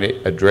are trying to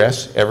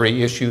address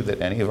every issue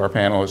that any of our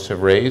panelists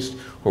have raised,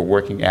 who are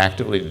working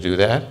actively to do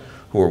that,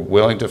 who are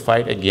willing to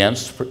fight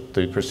against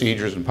the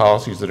procedures and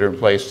policies that are in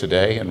place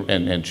today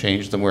and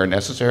change them where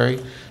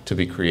necessary, to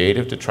be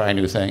creative, to try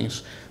new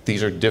things.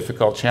 These are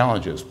difficult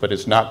challenges, but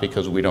it's not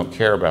because we don't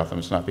care about them.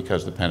 It's not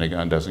because the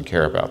Pentagon doesn't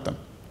care about them.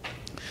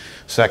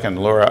 Second,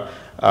 Laura,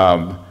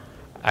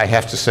 I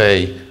have to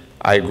say,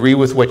 I agree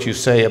with what you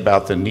say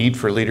about the need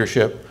for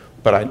leadership,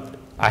 but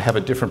I have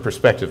a different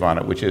perspective on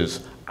it, which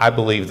is I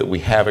believe that we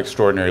have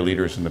extraordinary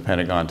leaders in the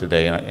Pentagon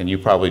today, and you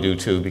probably do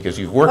too, because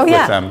you've worked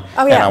with them.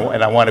 Oh, yeah.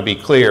 And I want to be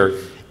clear,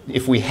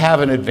 if we have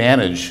an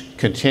advantage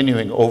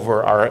continuing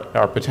over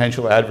our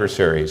potential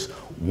adversaries,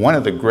 one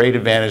of the great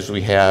advantages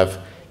we have,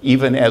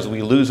 even as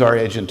we lose our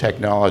edge in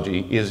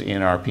technology, is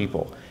in our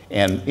people.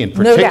 And in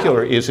No doubt.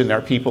 particular is in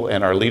our people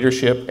and our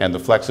leadership and the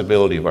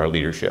flexibility of our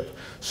leadership.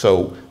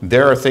 So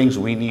there are things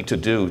we need to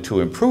do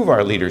to improve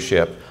our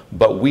leadership,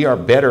 but we are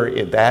better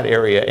in that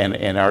area,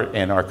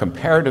 and our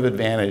comparative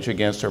advantage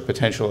against our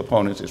potential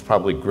opponents is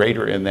probably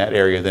greater in that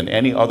area than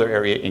any other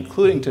area,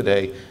 including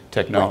today,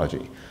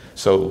 technology.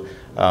 So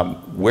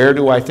where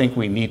do I think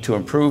we need to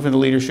improve in the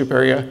leadership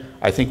area?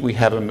 I think we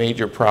have a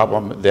major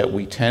problem that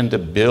we tend to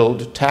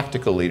build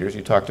tactical leaders.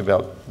 You talked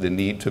about the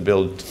need to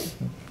build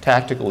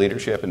tactical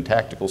leadership and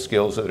tactical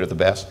skills that are the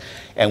best.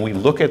 And we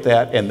look at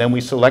that, and then we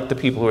select the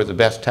people who are the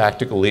best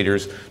tactical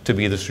leaders to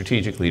be the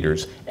strategic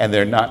leaders. And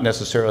they're not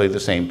necessarily the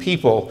same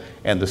people,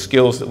 and the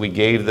skills that we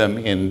gave them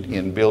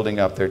in building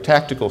up their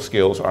tactical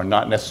skills are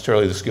not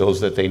necessarily the skills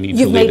that they need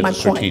to lead at the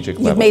strategic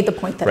level. You've made the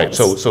point that right.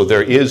 So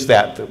there is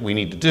that we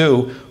need to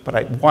do, but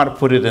I want to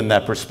put it in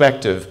that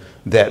perspective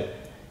that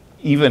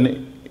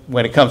even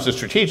when it comes to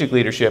strategic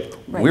leadership,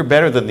 right. we're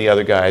better than the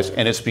other guys,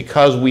 and it's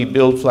because we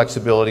build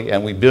flexibility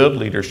and we build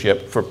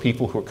leadership for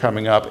people who are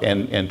coming up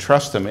and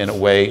trust them in a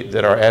way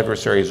that our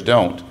adversaries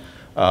don't.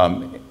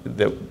 And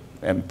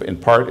in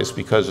part is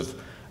because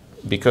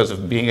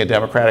of being a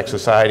democratic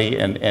society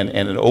and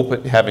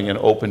having an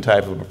open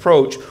type of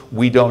approach.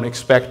 We don't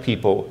expect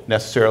people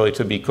necessarily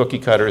to be cookie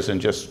cutters and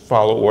just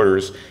follow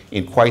orders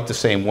in quite the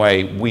same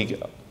way.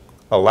 We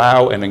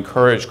allow and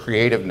encourage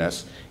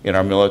creativeness in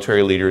our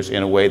military leaders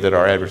in a way that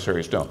our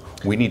adversaries don't.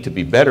 We need to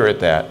be better at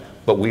that,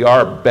 but we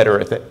are better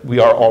at that. We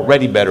are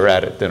already better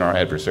at it than our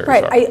adversaries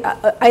right.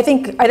 are.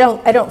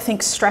 I don't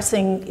think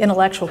stressing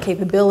intellectual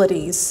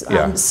capabilities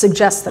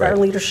suggests that our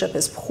leadership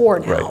is poor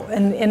now. Right.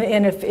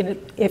 And if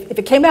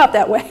it came out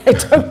that way,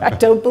 I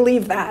don't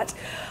believe that.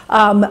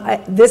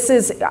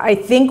 I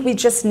think we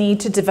just need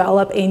to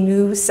develop a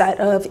new set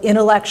of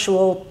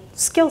intellectual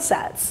skill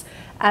sets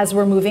as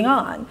we're moving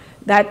on.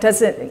 That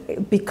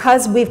doesn't,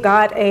 because we've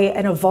got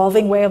an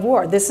evolving way of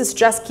war. This is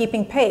just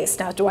keeping pace.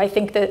 Now, do I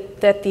think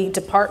that the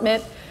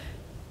department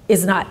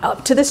is not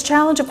up to this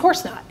challenge? Of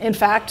course not. In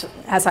fact,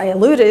 as I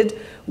alluded,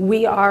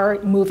 we are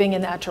moving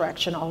in that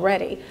direction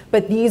already.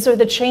 But these are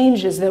the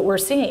changes that we're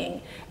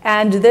seeing.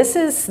 And this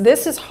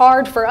is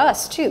hard for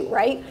us too,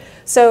 right?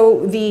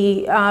 So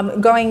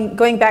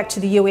going back to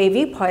the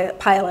UAV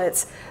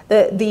pilots,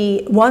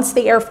 once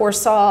the Air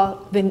Force saw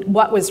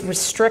what was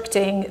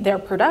restricting their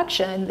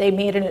production, they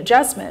made an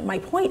adjustment. My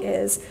point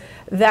is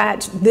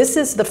that this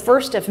is the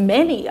first of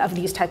many of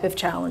these type of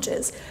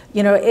challenges,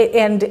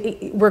 and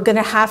we're going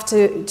to have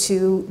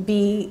to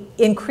be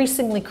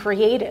increasingly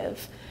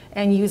creative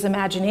and use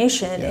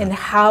imagination in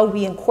how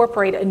we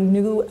incorporate a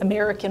new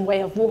American way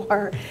of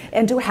war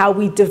into how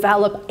we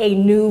develop a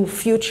new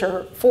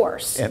future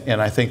force. And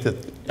I think that,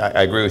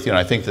 I agree with you, and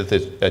I think that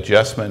the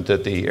adjustment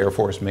that the Air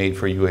Force made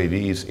for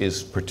UAVs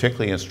is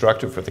particularly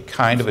instructive for the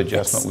kind of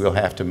adjustment we'll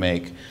have to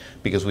make,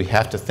 because we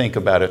have to think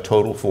about a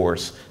total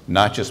force,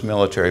 not just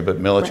military, but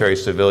military,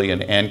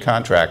 civilian, and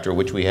contractor,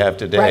 which we have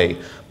today.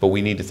 Right. But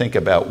we need to think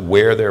about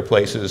where there are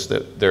places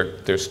that there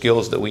are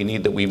skills that we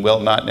need that we will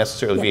not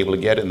necessarily be able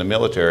to get in the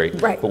military,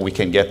 but we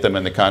can get them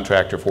in the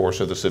contractor force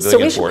or the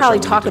civilian force. So we should probably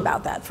talk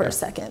about that for a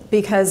second,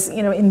 because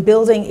in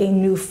building a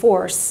new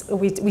force,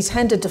 we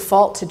tend to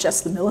default to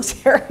just the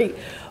military.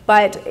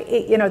 But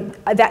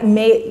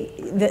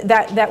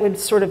that would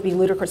sort of be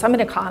ludicrous. I'm an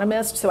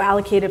economist, so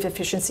allocative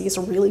efficiency is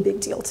a really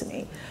big deal to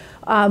me.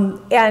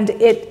 And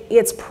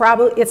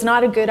it's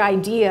not a good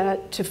idea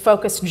to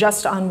focus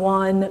just on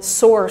one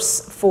source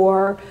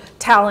for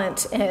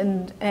talent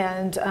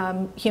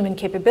and human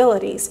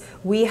capabilities.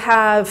 We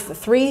have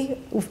three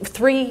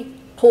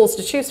pools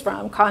to choose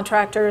from: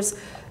 contractors,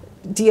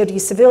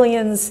 DoD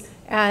civilians,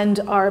 and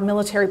our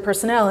military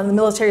personnel. And the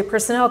military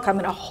personnel come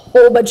in a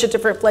whole bunch of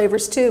different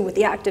flavors too, with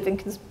the active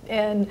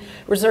and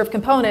reserve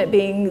component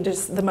being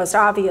just the most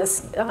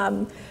obvious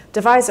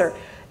divisor.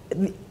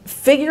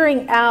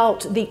 Figuring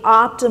out the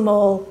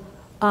optimal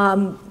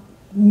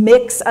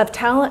mix of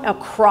talent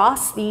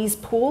across these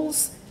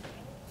pools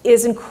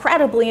is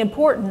incredibly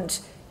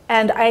important.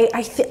 And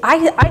I've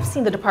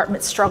seen the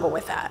department struggle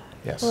with that.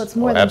 Yes. Well, it's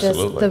more than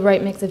just the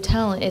right mix of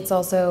talent. It's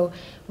also,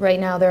 right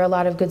now, there are a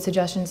lot of good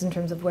suggestions in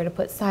terms of where to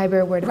put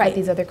cyber, where to put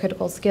these other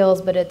critical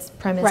skills, but it's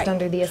premised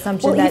under the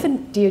assumption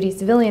that DoD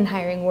civilian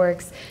hiring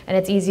works, and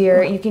it's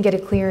easier. You can get a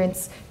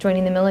clearance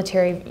joining the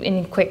military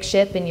in quick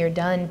ship and you're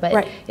done,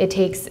 but it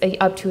takes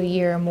up to a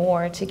year or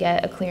more to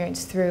get a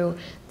clearance through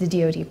the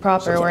DoD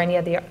proper or any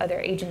of the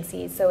other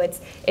agencies. So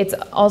it's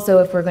also,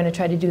 if we're going to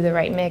try to do the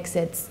right mix,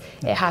 it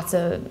has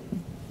to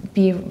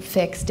be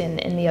fixed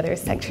in the other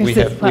sectors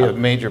as well. We have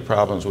major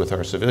problems with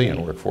our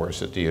civilian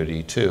workforce at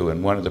DoD too,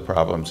 and one of the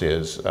problems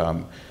is,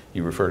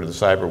 you refer to the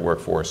cyber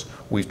workforce.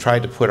 We've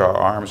tried to put our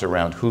arms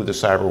around who the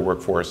cyber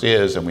workforce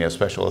is, and we have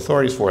special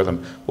authorities for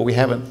them, but we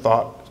haven't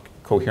thought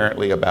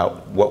coherently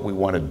about what we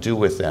want to do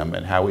with them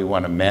and how we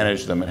want to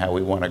manage them and how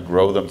we want to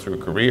grow them through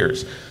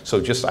careers.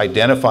 So just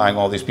identifying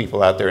all these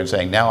people out there and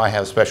saying, now I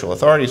have special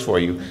authorities for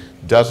you,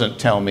 doesn't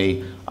tell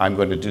me I'm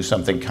going to do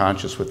something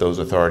conscious with those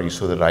authorities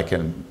so that I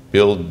can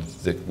build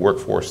the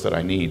workforce that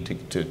I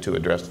need to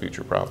address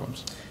future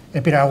problems.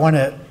 And Peter, I want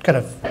to kind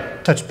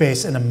of touch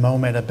base in a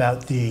moment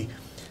about the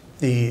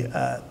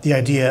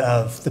idea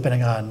of the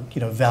Pentagon,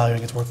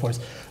 valuing its workforce.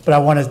 But I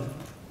want to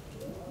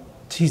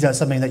tease out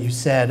something that you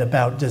said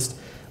about just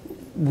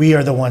we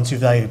are the ones who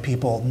value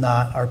people,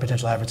 not our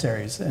potential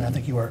adversaries. And I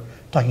think you were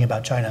talking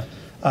about China,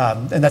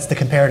 and that's the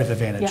comparative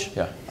advantage.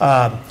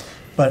 Yeah.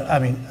 But I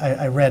mean,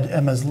 I read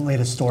Emma's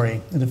latest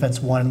story in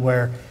Defense One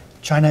where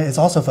China is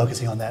also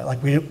focusing on that. Like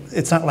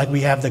it's not like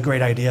we have the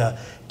great idea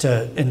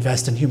to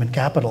invest in human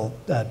capital.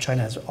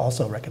 China has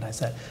also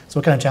recognized that. So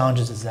what kind of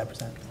challenges does that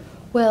present?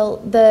 Well,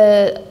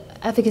 the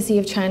efficacy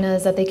of China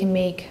is that they can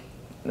make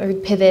or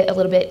pivot a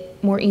little bit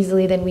more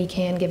easily than we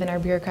can given our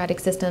bureaucratic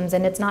systems.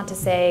 And it's not to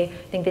say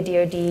I think the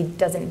DoD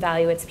doesn't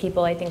value its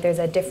people. I think there's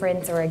a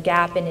difference or a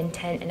gap in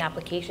intent and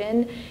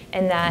application,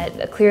 and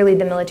that clearly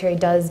the military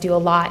does do a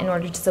lot in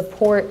order to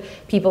support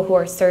people who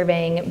are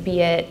serving, be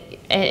it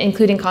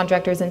including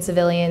contractors and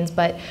civilians,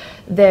 but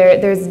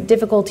there's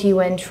difficulty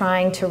when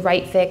trying to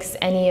right fix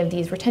any of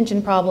these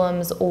retention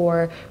problems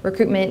or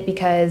recruitment,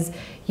 because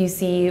you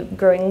see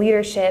growing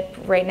leadership.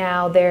 Right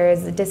now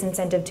there's a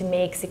disincentive to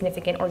make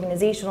significant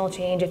organizational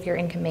change if you're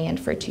in command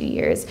for 2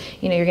 years.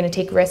 You're going to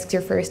take risks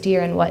your first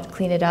year and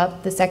clean it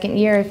up the second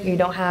year. If you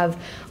don't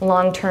have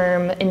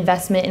long-term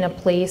investment in a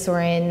place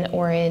or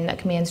in a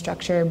command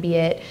structure, be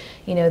it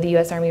the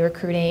U.S. Army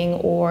recruiting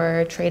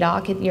or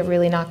TRADOC, you're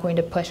really not going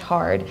to push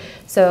hard.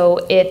 So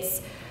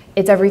it's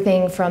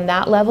everything from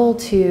that level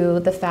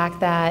to the fact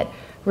that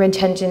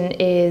retention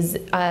is,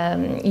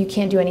 you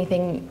can't do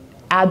anything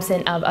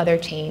absent of other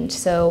change.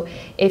 So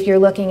if you're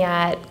looking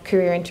at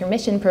career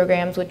intermission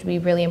programs, which would be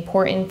really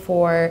important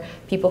for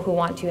people who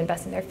want to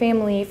invest in their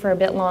family for a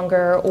bit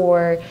longer,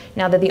 or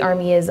now that the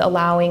Army is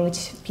allowing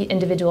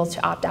individuals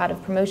to opt out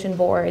of promotion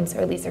boards,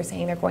 or at least they're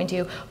saying they're going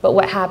to, but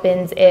what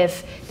happens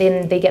if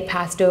then they get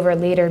passed over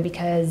later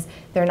because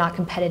they're not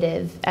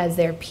competitive as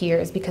their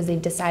peers because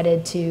they've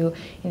decided to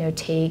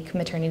take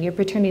maternity or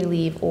paternity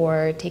leave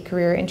or take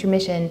career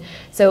intermission.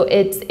 So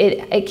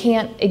it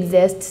can't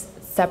exist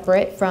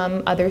separate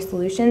from other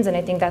solutions, and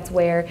I think that's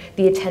where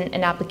the intent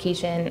and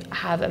application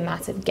have a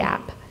massive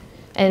gap.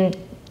 And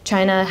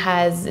China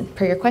has,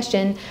 per your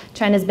question,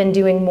 China's been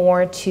doing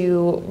more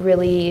to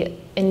really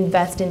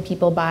invest in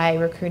people by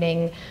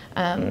recruiting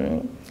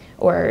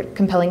or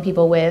compelling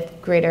people with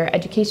greater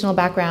educational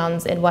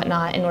backgrounds and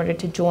whatnot in order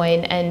to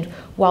join. And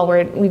while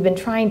we've been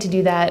trying to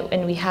do that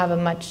and we have a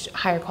much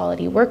higher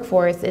quality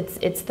workforce,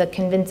 it's the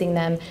convincing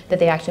them that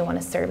they actually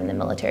want to serve in the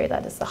military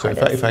that is the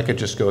hardest. So if I could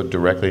just go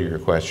directly to your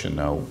question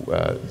though,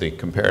 the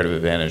comparative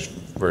advantage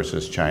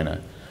versus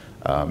China.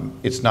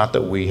 It's not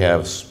that we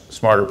have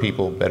smarter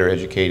people, better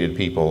educated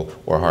people,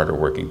 or harder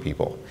working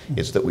people.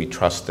 It's that we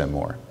trust them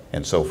more.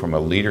 And so from a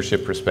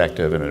leadership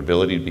perspective and an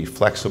ability to be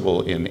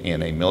flexible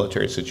in a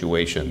military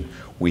situation,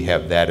 we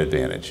have that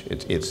advantage.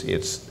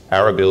 It's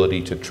our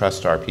ability to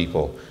trust our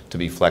people to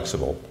be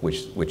flexible,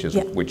 which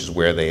is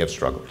where they have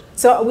struggled.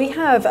 So we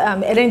have,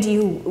 at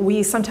NDU,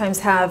 we sometimes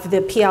have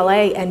the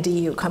PLA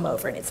NDU come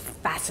over, and it's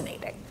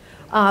fascinating.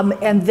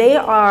 And they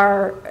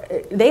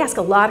ask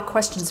a lot of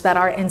questions about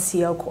our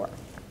NCO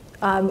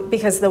Corps.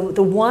 Because the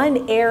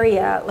one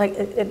area,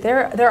 like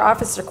their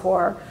officer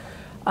corps,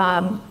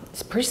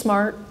 is pretty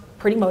smart,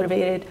 pretty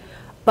motivated,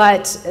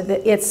 but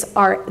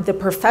the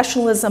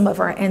professionalism of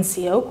our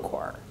NCO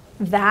Corps,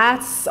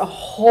 that's a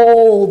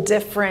whole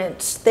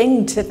different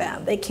thing to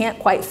them. They can't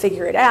quite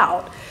figure it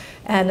out.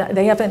 And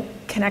they haven't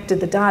connected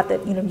the dot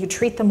that, you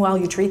treat them well,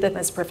 you treat them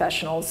as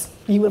professionals,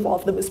 you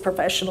evolve them as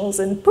professionals,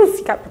 and poof,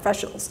 you got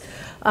professionals.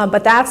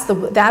 But that's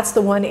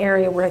the one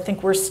area where I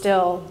think we're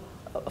still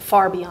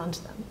far beyond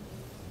them.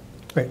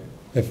 Great.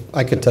 If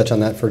I could touch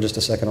on that for just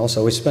a second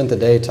also. We spent the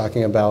day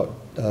talking about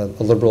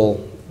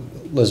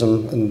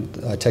liberalism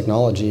and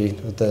technology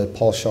with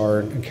Paul Shar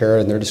and Kara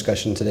and their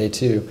discussion today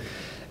too.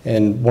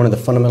 And one of the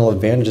fundamental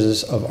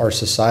advantages of our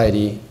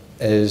society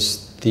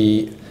is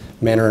the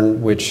manner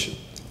in which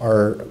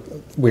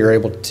we are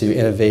able to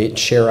innovate,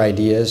 share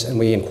ideas, and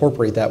we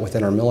incorporate that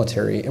within our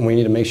military. And we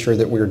need to make sure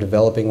that we're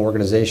developing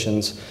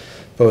organizations,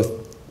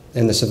 both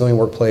in the civilian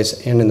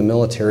workplace and in the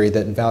military,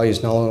 that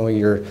values not only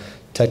your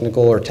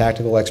technical or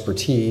tactical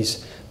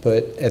expertise,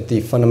 but at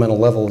the fundamental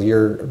level,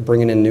 you're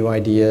bringing in new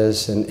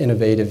ideas and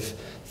innovative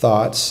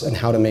thoughts and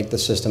how to make the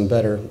system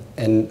better.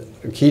 And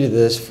the key to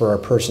this for our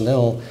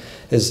personnel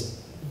is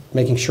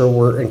making sure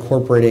we're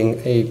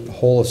incorporating a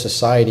whole of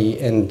society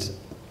and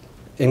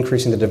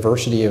increasing the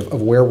diversity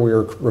of where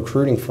we're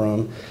recruiting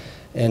from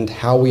and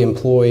how we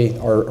employ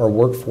our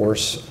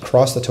workforce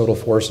across the total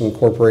force,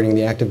 incorporating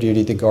the active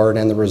duty, the guard,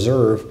 and the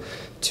reserve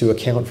to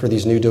account for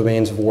these new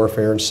domains of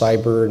warfare and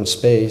cyber and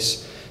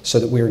space, so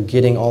that we are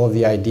getting all of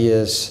the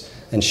ideas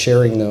and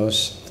sharing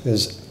those.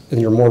 Because in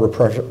your more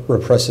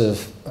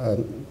repressive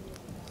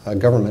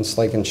governments,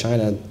 like in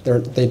China,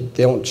 they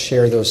don't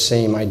share those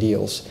same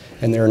ideals,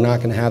 and they're not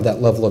going to have that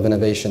level of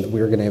innovation that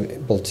we're going to be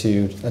able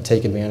to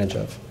take advantage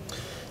of.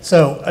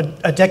 So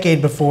a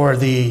decade before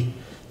the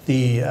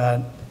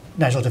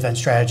National Defense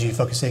Strategy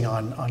focusing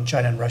on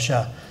China and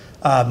Russia,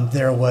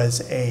 there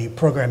was a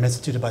program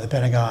instituted by the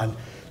Pentagon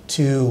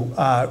to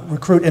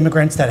recruit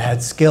immigrants that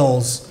had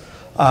skills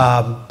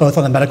both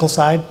on the medical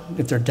side,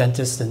 if they're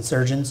dentists and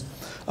surgeons,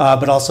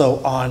 but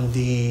also on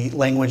the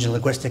language and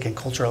linguistic and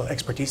cultural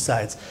expertise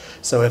sides.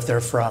 So if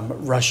they're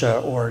from Russia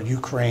or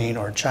Ukraine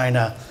or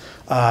China,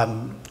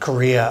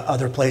 Korea,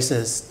 other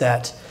places,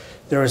 that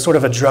there was sort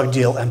of a drug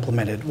deal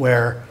implemented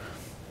where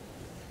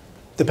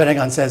the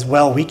Pentagon says,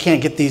 well, we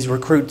can't get these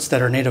recruits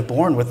that are native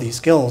born with these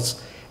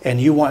skills,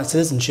 and you want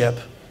citizenship,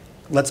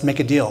 let's make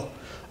a deal.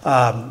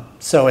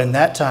 So in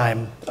that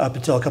time, up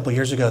until a couple of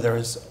years ago, there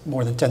was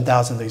more than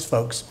 10,000 of these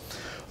folks.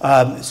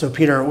 So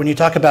Peter, when you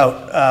talk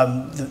about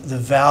the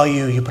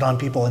value you put on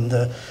people and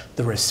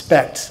the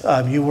respect,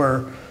 you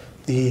were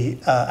the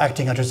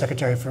acting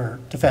Undersecretary for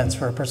Defense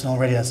for Personnel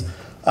Readiness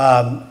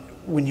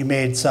when you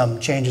made some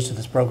changes to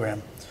this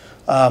program.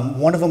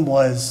 One of them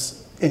was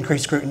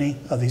increased scrutiny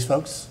of these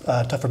folks,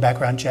 tougher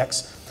background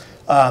checks.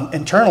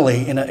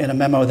 Internally, in a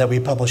memo that we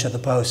published at the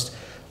Post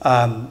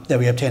that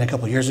we obtained a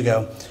couple of years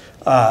ago,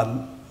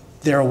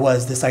 there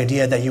was this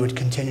idea that you would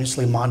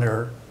continuously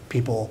monitor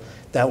people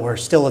that were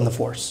still in the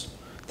force,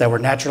 that were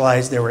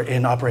naturalized, they were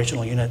in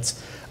operational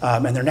units,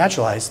 and they're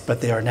naturalized,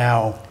 but they are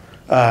now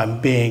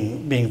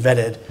being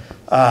vetted.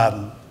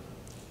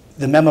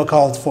 The memo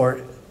called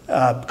for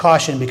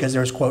caution because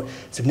there was, quote,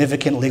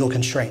 significant legal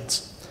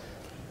constraints.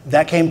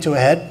 That came to a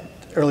head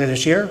earlier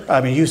this year.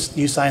 I mean, you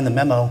signed the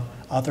memo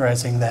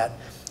authorizing that,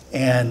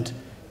 and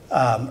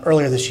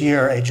earlier this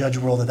year, a judge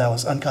ruled that that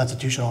was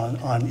unconstitutional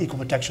on equal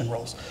protection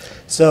rules.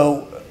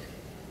 So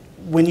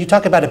when you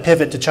talk about a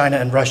pivot to China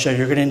and Russia,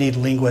 you're going to need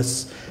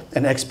linguists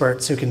and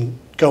experts who can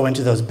go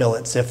into those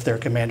billets if their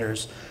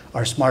commanders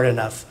are smart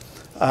enough.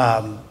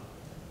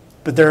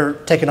 But they're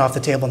taken off the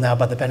table now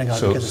by the Pentagon.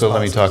 So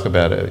let me talk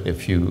about a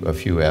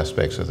few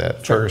aspects of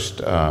that. Sure.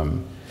 First,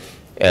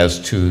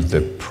 as to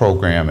the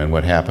program and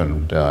what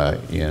happened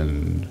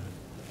in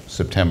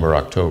September,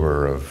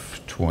 October of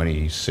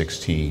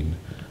 2016,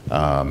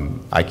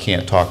 I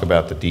can't talk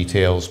about the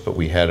details, but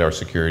we had our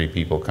security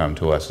people come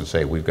to us and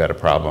say, we've got a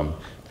problem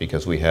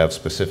because we have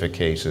specific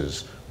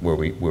cases where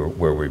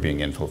we're being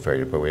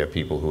infiltrated, but we have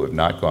people who have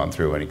not gone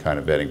through any kind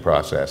of vetting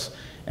process,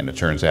 and it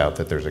turns out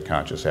that there's a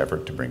conscious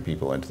effort to bring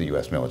people into the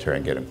U.S. military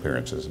and get them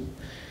clearances.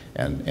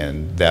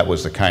 And that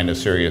was the kind of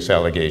serious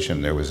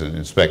allegation. There was an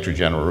Inspector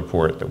General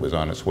report that was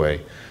on its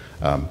way,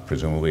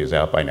 presumably is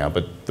out by now.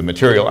 But the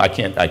material, I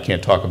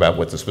can't talk about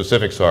what the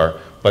specifics are,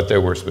 but there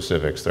were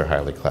specifics. They're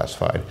highly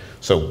classified.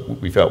 So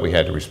we felt we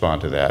had to respond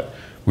to that.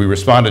 We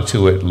responded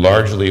to it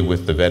largely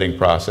with the vetting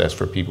process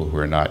for people who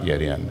are not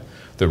yet in.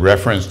 The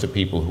reference to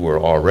people who are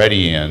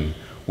already in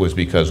was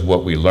because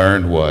what we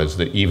learned was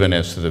that even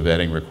as to the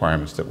vetting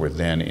requirements that were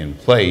then in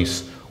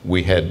place,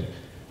 we had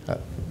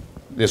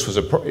this was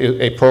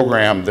a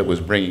program that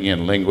was bringing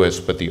in linguists,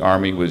 but the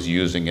Army was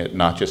using it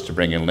not just to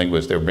bring in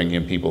linguists. They were bringing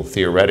in people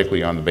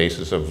theoretically on the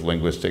basis of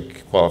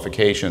linguistic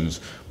qualifications,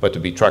 but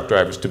to be truck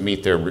drivers to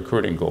meet their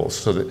recruiting goals.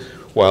 So that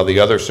while the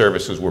other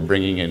services were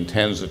bringing in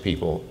tens of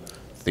people,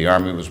 the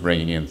Army was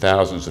bringing in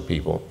thousands of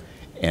people.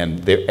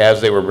 And as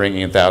they were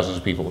bringing in thousands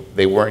of people,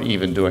 they weren't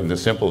even doing the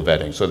simple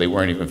vetting, so they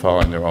weren't even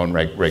following their own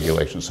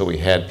regulations. So we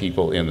had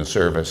people in the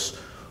service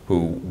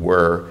who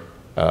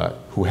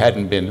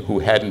hadn't been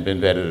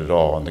vetted at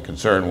all, and the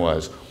concern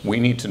was we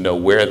need to know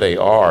where they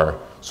are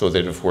so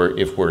that if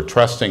we're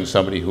trusting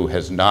somebody who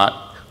has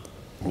not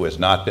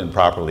been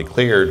properly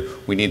cleared,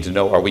 we need to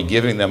know, are we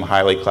giving them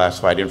highly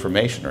classified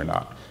information or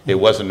not? It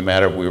wasn't a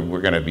matter of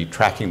we're going to be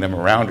tracking them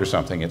around or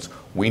something. It's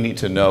we need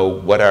to know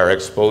what our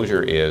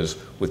exposure is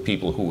with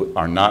people who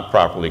are not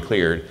properly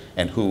cleared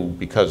and who,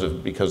 because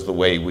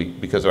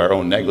of our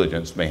own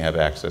negligence, may have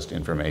access to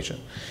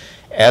information.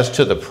 As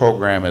to the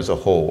program as a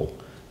whole,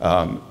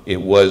 it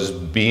was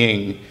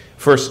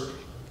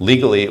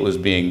legally it was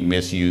being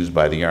misused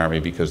by the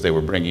Army because they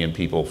were bringing in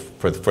people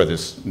for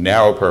this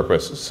narrow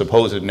purpose,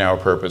 supposed narrow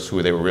purpose,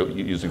 who they were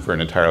really using for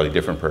an entirely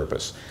different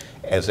purpose.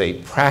 As a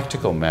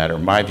practical matter,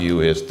 my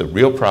view is the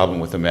real problem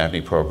with the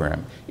MAVNI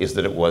program is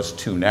that it was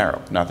too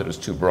narrow, not that it was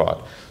too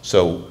broad.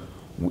 So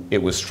it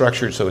was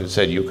structured so it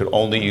said you could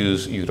only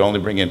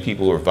bring in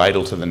people who are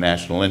vital to the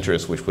national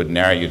interest, which would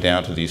narrow you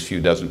down to these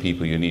few dozen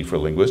people you need for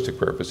linguistic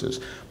purposes.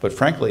 But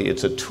frankly,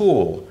 it's a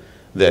tool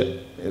that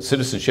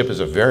citizenship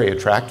is a very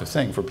attractive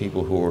thing for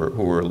people who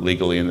are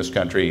legally in this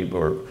country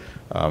or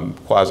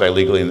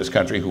quasi-legally in this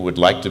country who would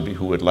like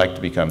to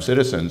become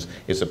citizens.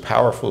 It's a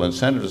powerful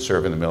incentive to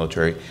serve in the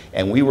military,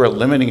 and we were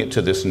limiting it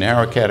to this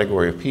narrow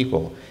category of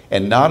people.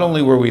 And not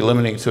only were we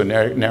limiting it to a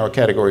narrow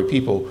category of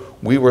people,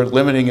 we were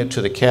limiting it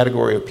to the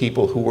category of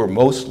people who were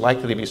most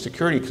likely to be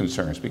security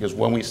concerns, because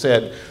when we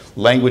said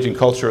language and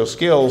cultural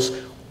skills,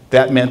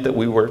 that meant that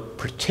we were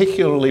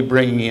particularly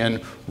bringing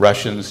in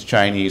Russians,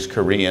 Chinese,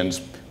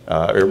 Koreans,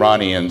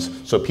 Iranians,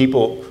 so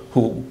people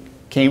who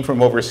came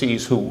from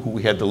overseas who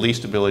we had the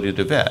least ability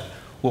to vet.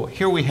 Well,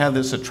 here we have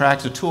this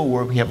attractive tool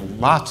where we have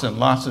lots and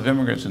lots of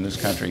immigrants in this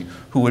country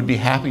who would be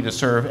happy to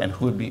serve and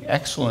who would be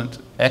excellent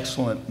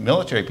excellent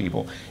military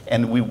people,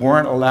 and we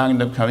weren't allowing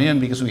them to come in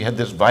because we had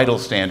this vital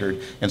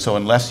standard. And so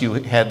unless you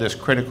had this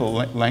critical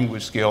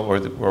language skill or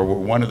were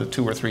one of the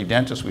 2 or 3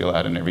 dentists we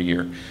allowed in every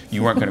year,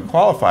 you weren't going to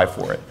qualify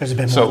for it. There's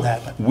been so more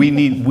than that.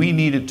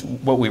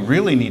 what we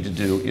really need to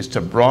do is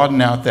to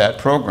broaden out that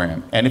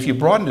program. And if you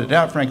broadened it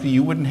out, frankly,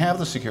 you wouldn't have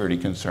the security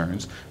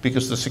concerns,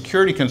 because the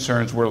security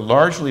concerns were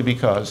largely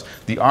because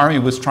the Army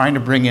was trying to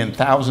bring in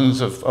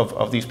thousands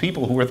of these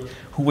people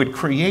who would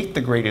create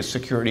the greatest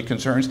security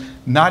concerns,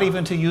 not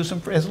even to use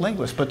them as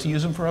linguists, but to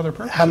use them for other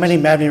purposes. How many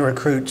MAVNI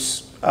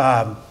recruits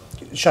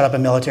shut up a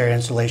military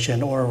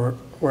installation or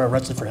were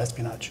arrested for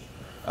espionage?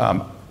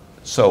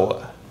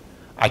 So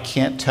I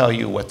can't tell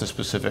you what the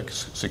specific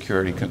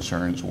security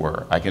concerns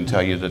were. I can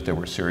tell you that there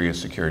were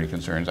serious security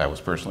concerns. I was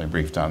personally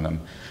briefed on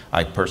them.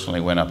 I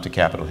personally went up to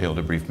Capitol Hill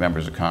to brief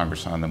members of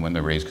Congress on them when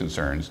they raised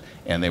concerns,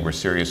 and they were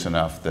serious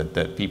enough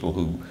that people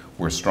who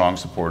were strong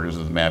supporters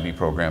of the MAVNI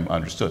program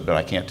understood, but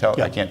I can't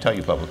tell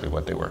you publicly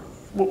what they were.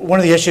 One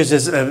of the issues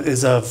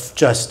is of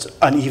just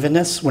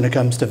unevenness when it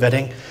comes to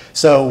vetting.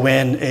 So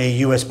when a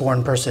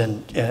U.S.-born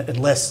person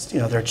enlists,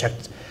 they're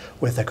checked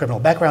with a criminal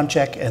background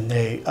check, and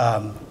they,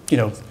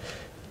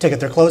 take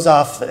their clothes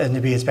off and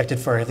to be inspected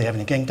for if they have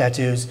any gang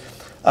tattoos.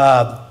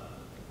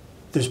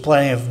 There's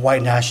plenty of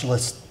white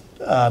nationalist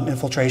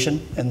infiltration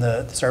in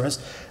the service.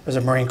 There's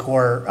a Marine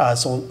Corps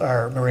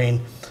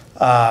Marine,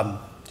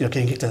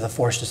 getting kicked out of the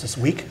force just this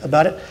week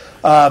about it.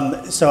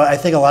 So I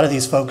think a lot of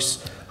these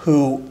folks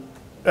who,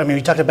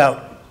 we talked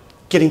about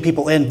getting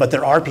people in, but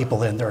there are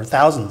people in. There are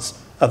thousands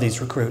of these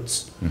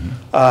recruits,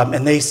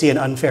 and they see an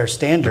unfair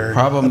standard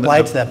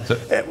applied to them.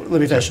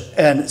 Let me finish.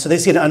 And so they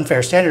see an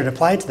unfair standard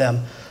applied to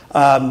them,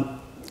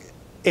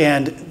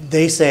 and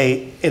they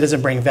say it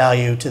doesn't bring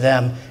value to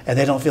them, and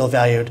they don't feel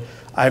valued.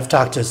 I've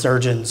talked to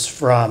surgeons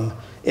from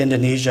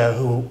Indonesia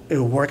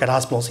who work at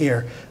hospitals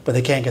here, but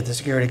they can't get the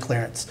security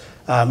clearance,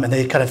 and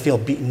they kind of feel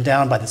beaten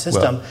down by the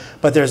system. Well,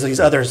 but there's these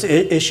other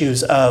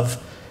issues of,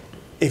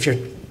 if you're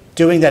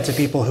doing that to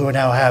people who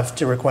now have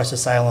to request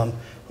asylum,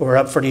 who are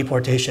up for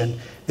deportation,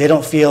 they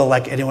don't feel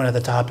like anyone at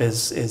the top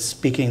is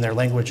speaking their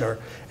language or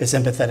is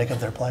sympathetic of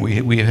their plight.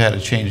 We have had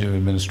a change of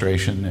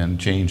administration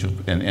and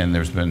and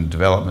there's been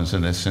developments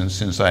in this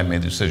since I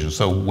made the decision.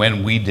 So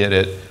when we did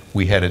it,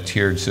 we had a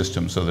tiered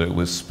system so that it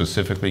was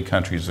specifically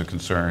countries of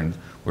concern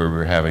where we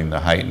were having the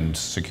heightened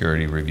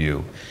security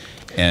review.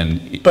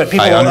 But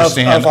people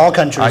of all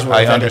countries were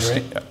offended,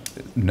 right?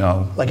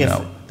 No,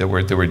 there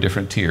were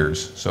different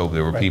tiers. So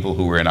there were people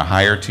who were in a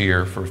higher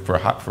tier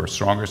for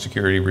stronger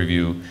security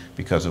review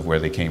because of where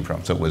they came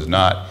from. So it was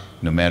not,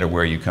 no matter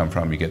where you come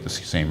from, you get the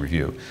same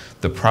review.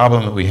 The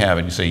problem that we have,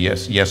 and you say,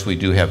 yes, we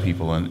do have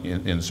people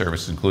in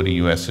service, including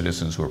U.S.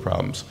 citizens who are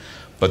problems.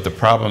 But the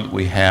problem that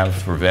we have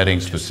for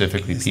vetting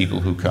specifically people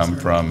who come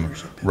from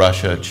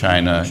Russia,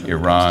 China,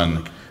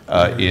 Iran,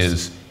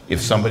 is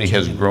if somebody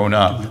has grown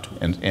up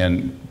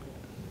and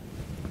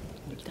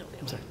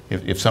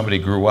if somebody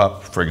grew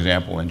up, for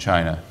example, in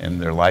China, and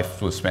their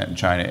life was spent in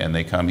China, and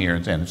they come here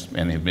and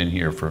have been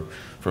here for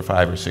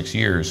 5 or 6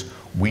 years,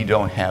 we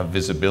don't have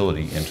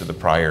visibility into the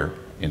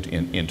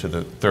into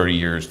the 30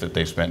 years that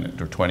they spent,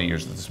 or 20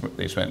 years that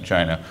they spent in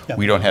China. Yep.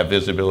 We don't have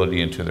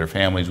visibility into their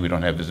families. We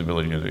don't have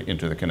visibility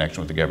into the connection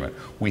with the government.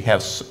 We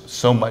have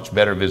so much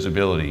better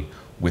visibility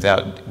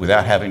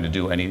without having to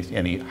do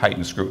any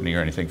heightened scrutiny or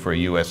anything for a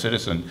U.S.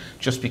 citizen,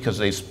 just because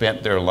they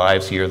spent their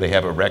lives here, they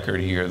have a record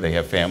here, they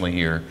have family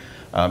here.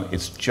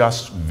 It's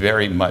just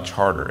very much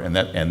harder, and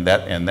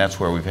that's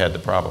where we've had the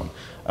problem.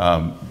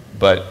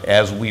 But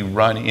as we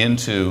run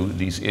into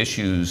these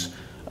issues,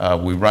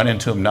 we run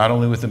into them not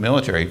only with the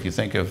military. If you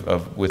think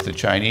of with the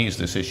Chinese,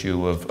 this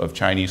issue of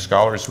Chinese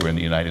scholars who are in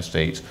the United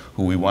States,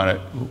 who we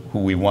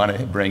want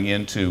to bring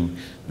into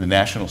the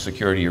national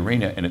security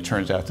arena, and it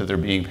turns out that they're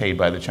being paid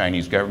by the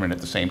Chinese government at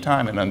the same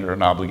time and under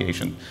an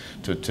obligation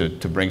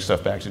to bring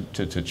stuff back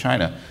to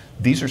China.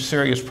 These are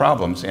serious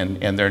problems,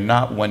 and they're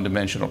not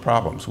one-dimensional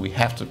problems. We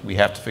have to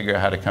figure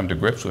out how to come to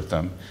grips with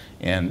them,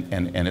 and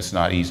it's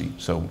not easy.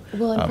 So,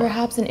 well, and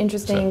perhaps an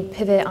interesting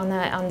pivot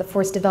on the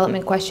force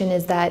development question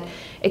is that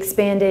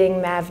expanding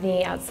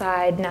MAVNI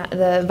outside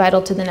the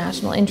vital to the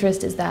national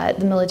interest is that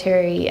the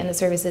military and the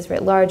services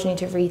writ large need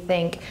to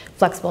rethink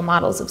flexible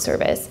models of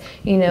service.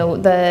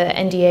 The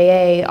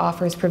NDAA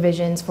offers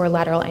provisions for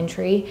lateral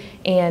entry,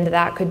 and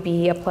that could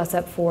be a plus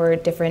up for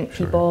different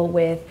people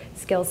with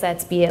skill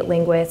sets, be it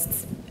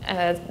linguists,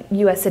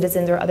 U.S.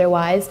 citizens or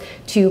otherwise,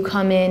 to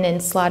come in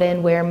and slot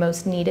in where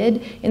most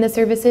needed in the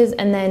services.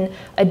 And then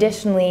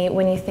additionally,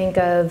 when you think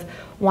of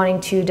wanting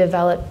to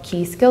develop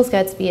key skill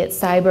sets, be it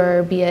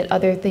cyber, be it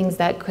other things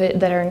that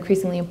are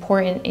increasingly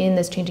important in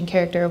this changing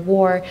character of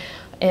war,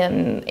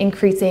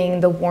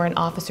 increasing the warrant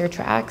officer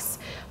tracks.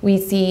 We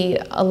see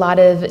a lot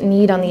of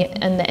need on the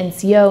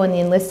NCO and the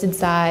enlisted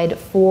side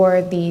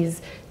for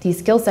these these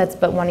skill sets,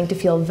 but wanting to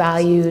feel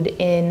valued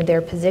in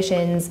their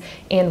positions.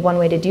 And one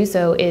way to do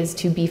so is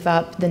to beef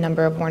up the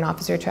number of warrant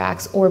officer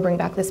tracks or bring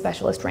back the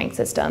specialist rank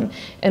system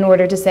in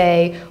order to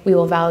say, we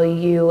will value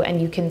you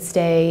and you can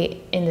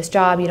stay in this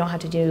job. You don't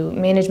have to do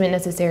management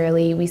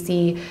necessarily. We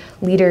see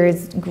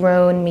leaders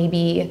grown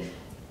maybe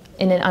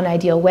in an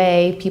unideal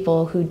way,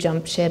 people who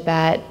jump ship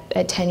at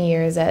 10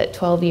 years, at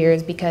 12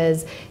 years,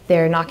 because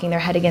they're knocking their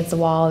head against the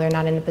wall, they're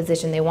not in a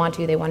position they want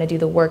to do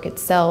the work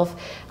itself,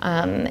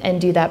 and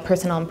do that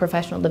personal and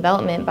professional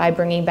development by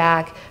bringing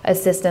back a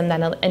system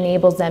that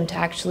enables them to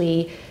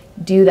actually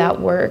do that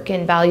work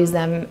and values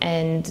them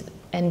and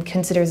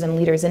considers them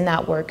leaders in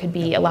that work could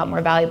be a lot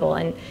more valuable.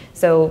 And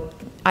so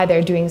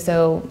either doing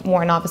so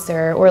warrant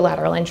officer or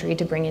lateral entry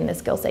to bring in the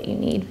skill set you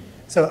need.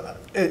 So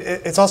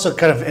it's also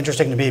kind of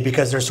interesting to me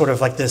because there's sort of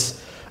like this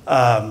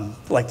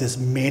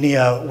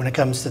mania when it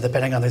comes to the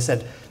Pentagon. They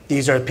said,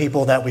 these are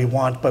people that we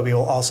want, but we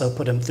will also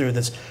put them through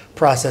this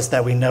process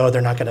that we know they're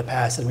not going to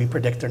pass and we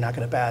predict they're not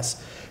going to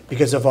pass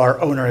because of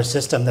our onerous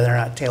system that they're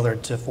not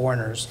tailored to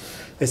foreigners.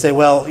 They say,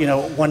 well,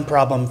 one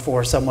problem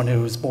for someone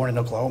who's born in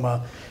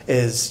Oklahoma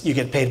is you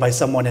get paid by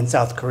someone in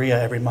South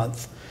Korea every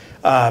month.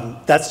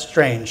 That's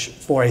strange.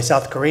 For a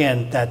South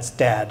Korean, that's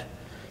dad.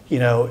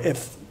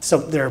 If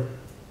their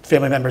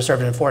family members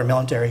served in a foreign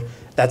military,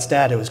 that's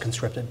dad who was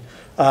conscripted.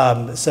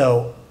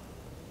 So,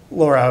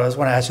 Laura, I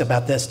want to ask you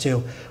about this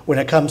too. When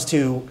it comes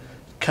to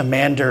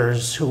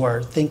commanders who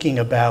are thinking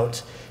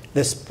about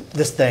this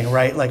thing,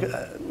 right? Like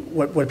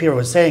what Peter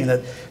was saying,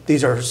 that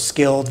these are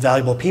skilled,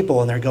 valuable people,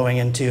 and they're going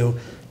into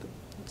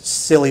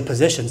silly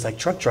positions like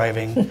truck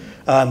driving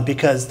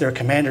because their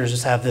commanders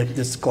just have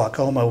this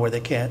glaucoma where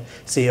they can't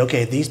see,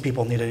 okay, these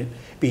people need to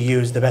be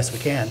used the best we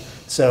can.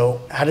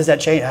 So how does that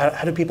change?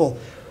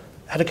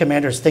 How do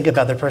commanders think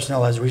about their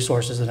personnel as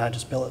resources and not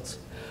just billets?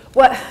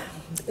 Well,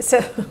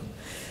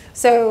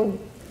 so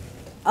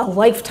a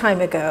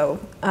lifetime ago,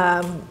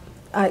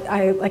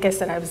 like I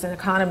said, I was an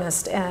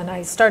economist, and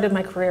I started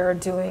my career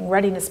doing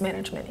readiness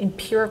management,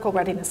 empirical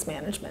readiness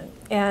management,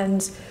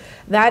 and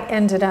that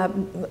ended up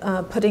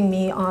putting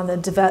me on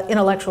the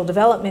intellectual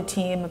development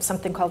team of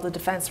something called the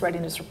Defense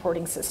Readiness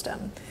Reporting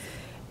System.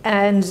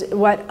 And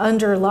what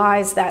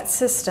underlies that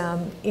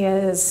system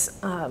is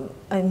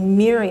a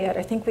myriad.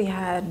 I think we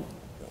had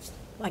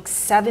like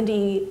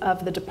 70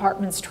 of the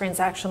department's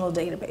transactional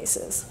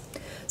databases.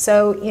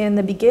 So in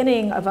the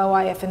beginning of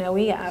OIF and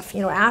OEF,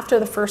 after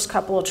the first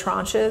couple of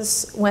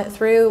tranches went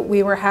through,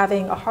 we were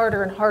having a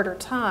harder and harder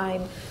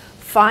time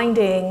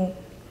finding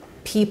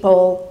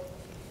people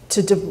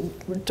to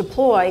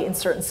deploy in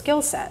certain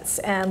skill sets,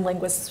 and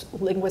linguists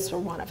were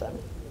one of them.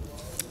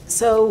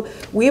 So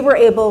we were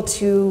able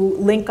to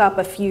link up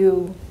a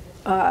few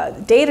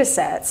data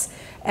sets,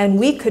 and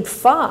we could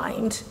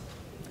find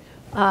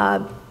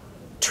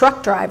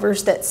truck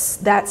drivers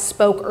that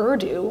spoke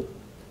Urdu,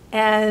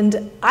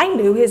 and I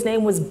knew his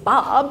name was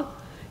Bob,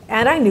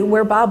 and I knew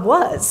where Bob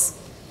was.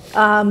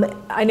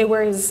 I knew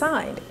where he was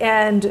assigned.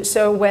 And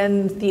so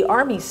when the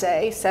Army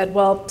said,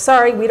 well,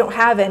 sorry, we don't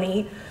have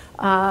any,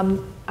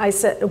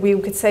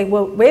 we could say,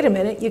 well, wait a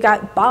minute, you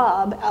got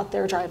Bob out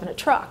there driving a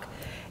truck.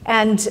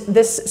 And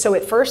so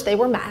at first they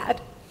were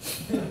mad.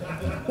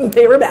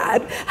 They were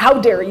mad.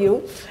 How dare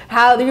you?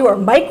 How you are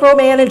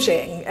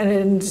micromanaging.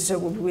 And so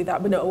we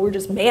thought, no, we're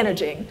just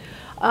managing.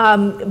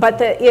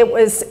 But it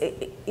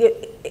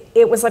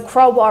was a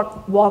crawl,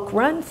 walk,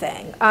 run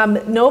thing.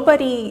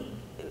 Nobody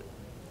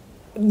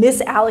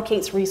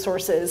misallocates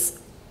resources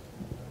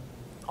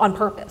on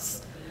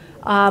purpose.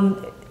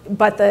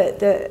 But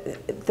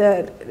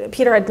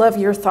Peter, I'd love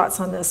your thoughts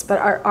on this, but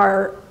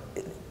our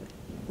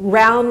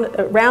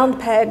round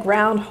peg,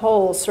 round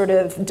hole sort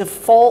of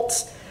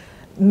default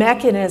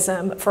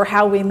mechanism for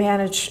how we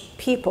manage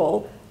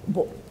people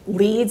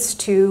leads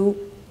to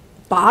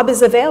Bob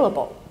is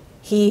available.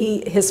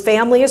 His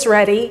family is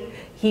ready.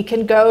 He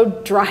can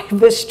go drive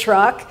this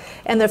truck.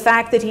 And the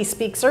fact that he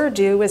speaks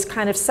Urdu is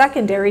kind of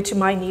secondary to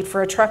my need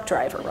for a truck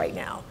driver right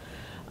now.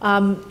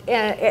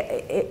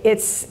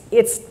 It's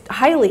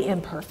highly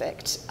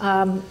imperfect,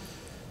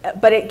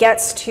 but it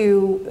gets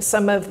to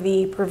some of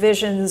the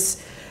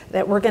provisions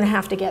that we're going to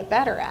have to get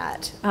better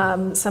at.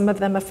 Some of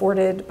them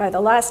afforded by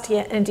the last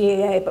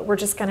NDAA, but we're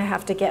just going to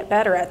have to get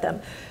better at them.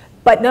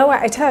 But no,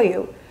 I tell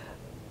you,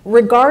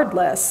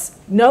 regardless,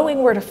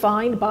 knowing where to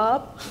find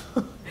Bob,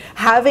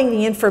 having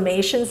the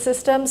information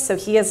system so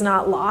he is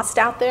not lost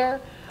out there,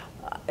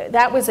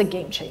 that was a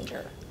game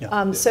changer.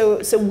 Yeah.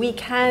 So we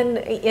can,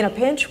 in a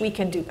pinch, we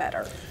can do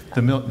better.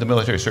 The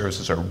military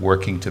services are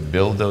working to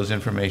build those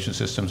information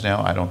systems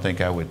now. I don't think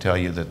I would tell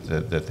you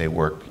that they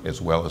work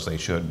as well as they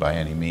should by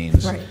any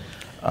means.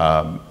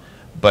 Right.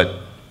 But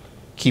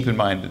keep in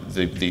mind,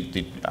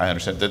 I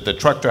understand that the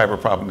truck driver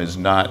problem is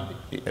not,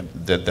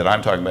 that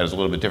I'm talking about is a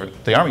little bit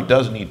different. The Army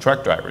does need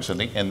truck drivers,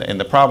 and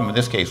the problem in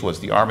this case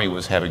was the Army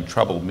was having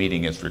trouble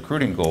meeting its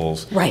recruiting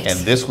goals, right. And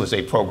this was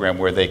a program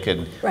where they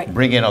could right.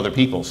 bring in other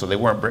people, so they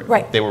weren't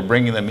right. they were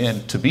bringing them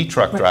in to be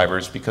truck right.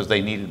 drivers because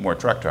they needed more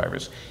truck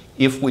drivers.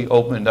 if we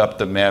opened up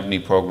the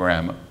MAVNI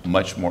program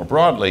much more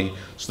broadly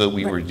so that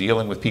we were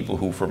dealing with people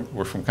who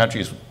were from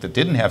countries that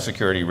didn't have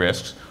security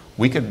risks,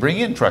 we could bring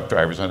in truck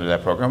drivers under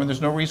that program, and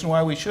there's no reason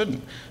why we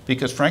shouldn't.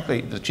 Because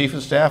frankly, the Chief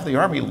of Staff of the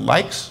Army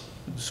likes,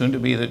 soon to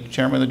be the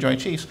Chairman of the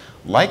Joint Chiefs,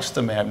 likes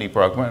the MAVNI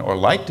program, or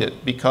liked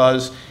it,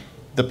 because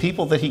the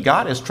people that he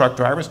got as truck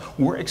drivers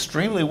were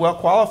extremely well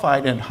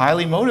qualified and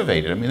highly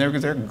motivated. I mean, they're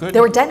good. They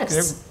were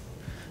dentists.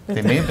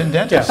 They may have been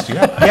dentists,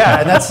 Yeah,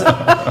 and that's,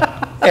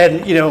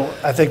 and you know,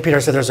 I think Peter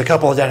said there's a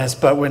couple of dentists,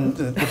 but when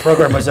the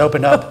program was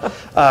opened up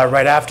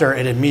right after,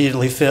 it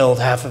immediately filled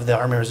half of the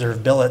Army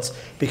Reserve billets,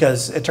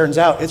 because it turns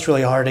out it's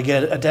really hard to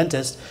get a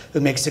dentist who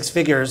makes 6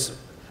 figures.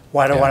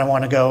 Why do I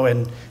want to go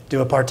and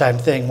do a part-time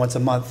thing once a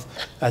month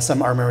at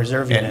some Army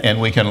Reserve unit? And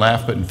we can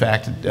laugh, but in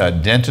fact,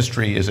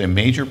 dentistry is a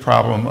major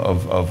problem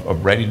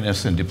of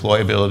readiness and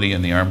deployability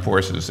in the armed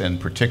forces, and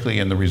particularly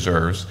in the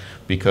reserves,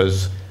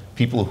 because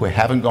people who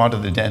haven't gone to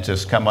the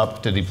dentist come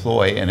up to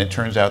deploy, and it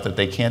turns out that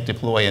they can't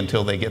deploy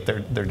until they get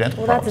their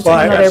dental problems.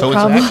 That's another so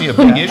problem. it's actually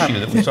a big issue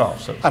that we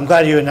solve. So. I'm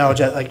glad you acknowledge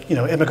that, like, you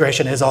know,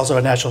 immigration is also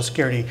a national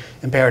security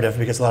imperative,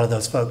 because a lot of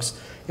those folks,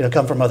 you know,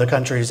 come from other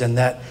countries, and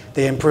that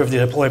they improve the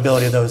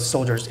deployability of those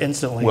soldiers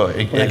instantly. Well,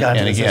 when they got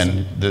and into the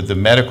again, the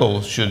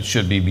medical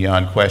should be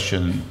beyond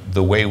question.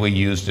 The way we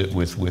used it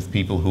with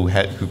people who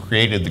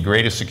created the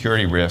greatest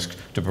security risk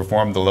to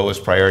perform the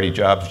lowest priority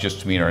jobs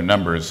just to meet our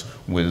numbers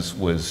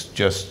was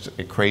just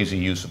a crazy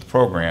use of the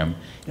program.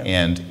 Yep.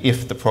 And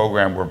if the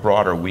program were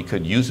broader, we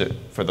could use it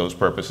for those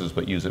purposes,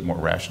 but use it more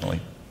rationally.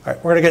 All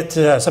right, we're going to get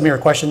to some of your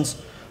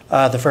questions.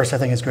 The first, I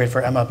think, is great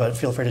for Emma, but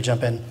feel free to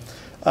jump in.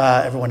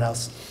 Everyone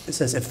else. It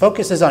says, it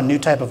focuses on new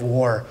type of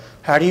war.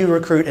 How do you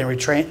recruit and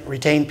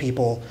retain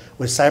people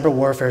with cyber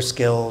warfare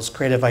skills,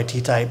 creative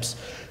IT types,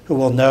 who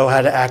will know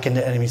how to hack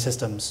into enemy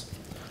systems?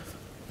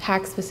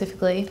 Hack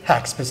specifically.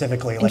 Hack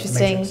specifically, like the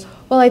Interesting. Matrix.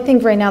 Well, I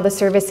think right now the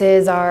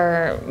services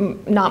are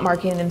not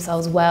marketing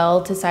themselves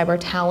well to cyber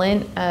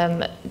talent.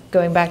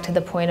 Going back to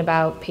the point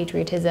about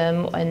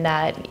patriotism, and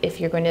that if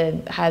you're going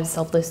to have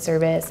selfless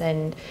service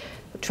and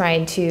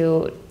trying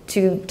to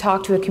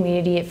talk to a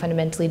community it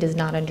fundamentally does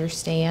not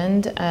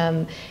understand,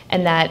 and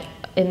that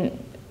in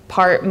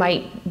part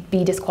might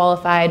be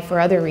disqualified for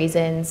other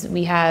reasons.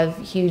 We have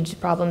huge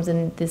problems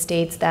in the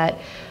States that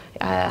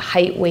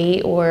height,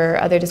 weight, or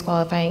other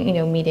disqualifying, you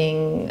know,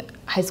 meeting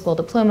high school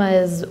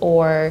diplomas,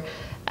 or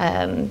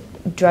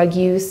drug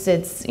use.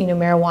 It's, you know,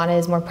 marijuana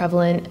is more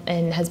prevalent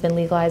and has been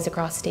legalized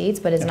across states,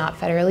 but is not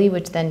federally,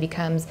 which then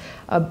becomes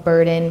a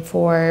burden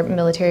for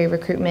military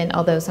recruitment,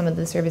 although some of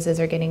the services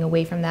are getting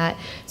away from that.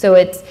 So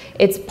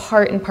it's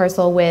part and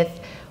parcel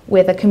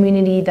with a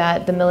community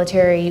that the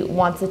military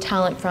wants the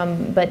talent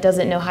from, but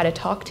doesn't know how to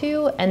talk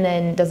to, and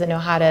then doesn't know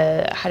how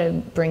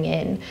to bring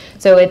in.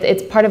 So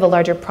it's part of a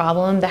larger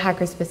problem. The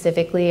hackers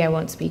specifically, I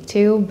won't speak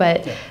to,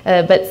 but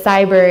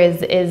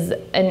cyber is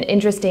an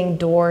interesting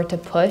door to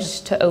push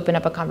to open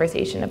up a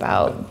conversation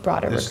about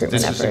broader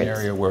recruitment efforts. This is an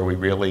area where we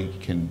really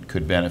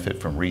could benefit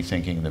from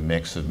rethinking the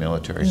mix of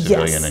military,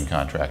 civilian, and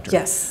contractor.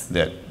 Yes.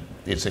 That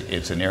it's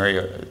an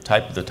area,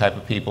 the type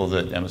of people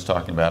that Emma's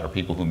talking about are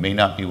people who may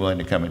not be willing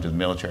to come into the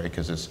military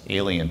because it's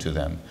alien to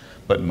them,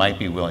 but might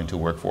be willing to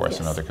work for us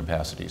in other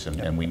capacities,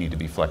 and we need to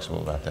be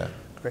flexible about that.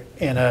 Great.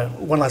 And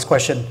one last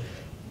question.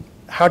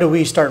 How do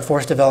we start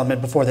force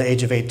development before the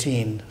age of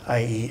 18,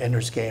 i.e.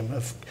 Ender's Game,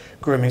 of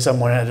grooming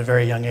someone at a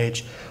very young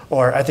age?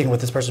 Or I think what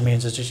this person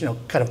means is just, you know,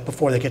 kind of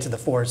before they get to the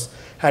force,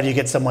 how do you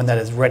get someone that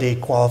is ready,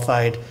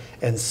 qualified,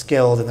 and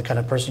skilled, and the kind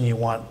of person you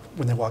want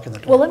when they walk in the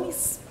door? Well, let me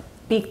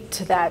speak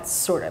to that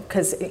sort of,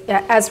 because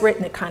as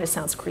written, it kind of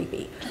sounds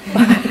creepy.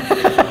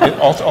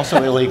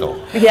 Also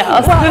illegal.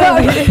 Yeah.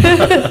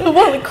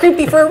 Well,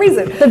 creepy for a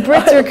reason. The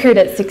Brits recruit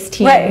at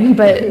 16, right.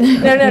 But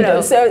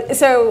no. So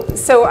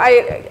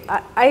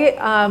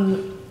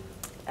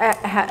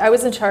I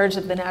was in charge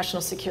of the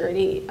National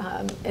Security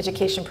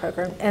Education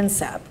Program,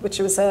 NSAP, which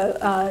was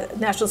a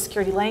National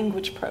Security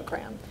Language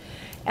Program.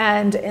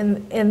 And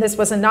this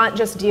was not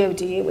just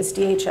DoD, it was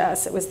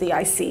DHS, it was the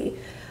IC.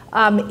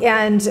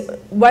 And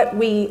what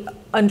we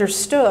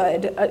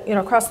understood,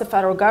 across the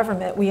federal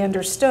government, we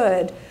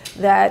understood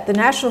that the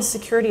national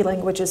security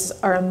languages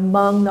are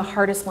among the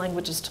hardest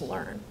languages to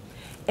learn.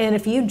 And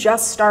if you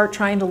just start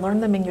trying to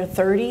learn them in your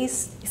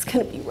 30s, it's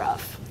going to be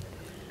rough,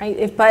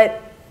 right?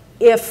 But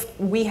if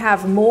we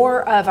have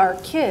more of our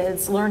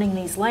kids learning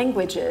these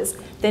languages,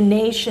 the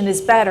nation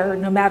is better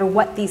no matter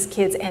what these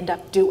kids end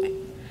up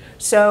doing.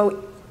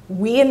 So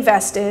we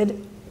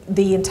invested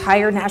the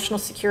entire national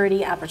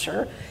security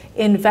aperture,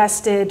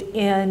 invested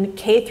in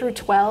K through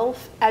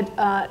 12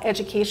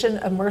 education,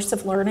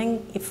 immersive learning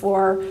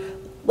for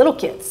little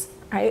kids,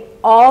 right,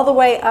 all the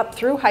way up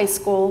through high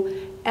school,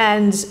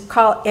 and some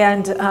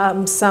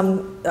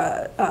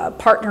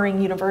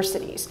partnering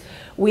universities.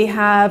 We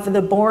have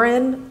the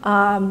Boren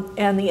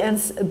and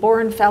the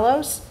Boren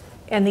Fellows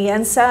and the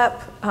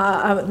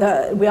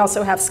NSEP. We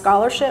also have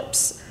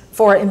scholarships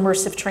for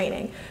immersive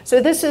training.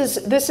 So this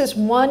is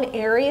one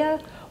area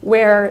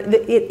where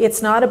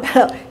it's not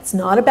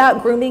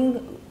about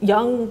grooming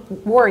young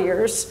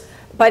warriors,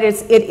 but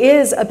it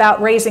is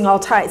about raising all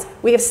tides.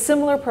 We have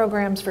similar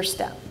programs for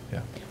STEM.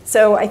 Yeah.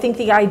 So I think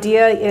the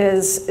idea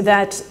is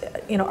that,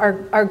 you know,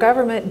 our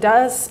government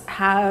does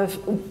have,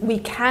 we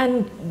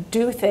can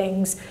do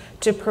things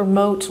to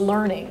promote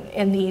learning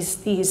and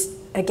these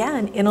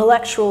again,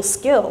 intellectual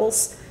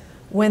skills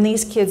when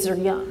these kids are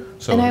young.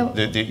 So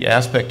the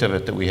aspect of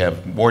it that we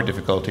have more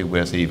difficulty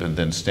with even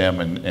than STEM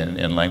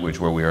and language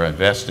where we are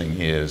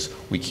investing is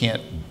we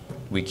can't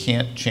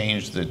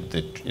change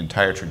the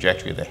entire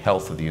trajectory of the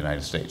health of the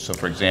United States. So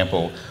for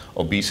example,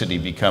 obesity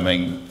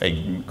becoming a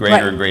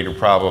greater and greater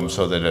problem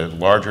so that a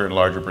larger and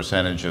larger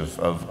percentage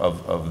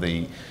of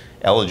the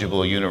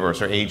eligible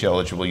universe or age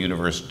eligible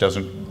universe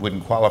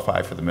wouldn't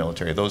qualify for the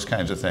military. Those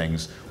kinds of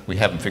things, we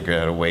haven't figured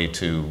out a way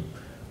to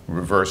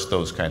reverse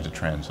those kinds of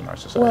trends in our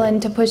society. Well,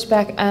 and to push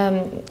back,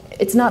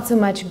 it's not so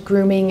much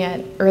grooming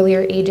at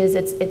earlier ages,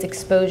 it's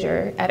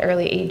exposure at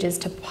early ages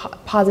to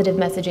positive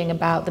messaging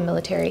about the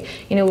military.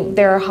 You know,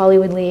 there are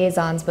Hollywood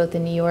liaisons both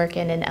in New York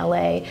and in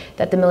LA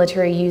that the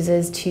military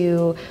uses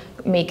to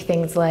make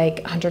things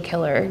like Hunter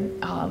Killer,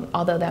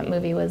 although that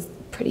movie was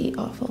pretty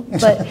awful.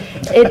 But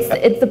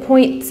it's the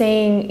point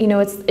saying, you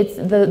know,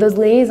 those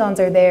liaisons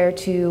are there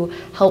to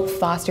help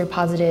foster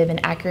positive and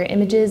accurate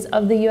images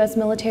of the U.S.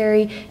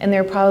 military, and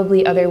there are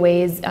probably other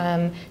ways.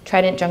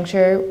 Trident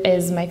Juncture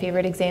is my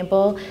favorite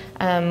example,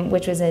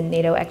 which was a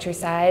NATO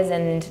exercise,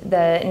 and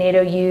the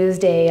NATO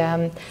used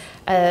a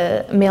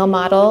male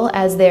model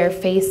as their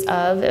face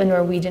of, a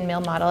Norwegian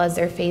male model as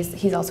their face,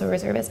 he's also a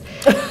reservist,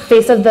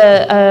 face of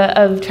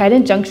of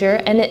Trident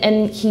Juncture,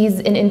 and he's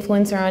an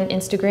influencer on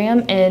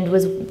Instagram and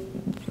was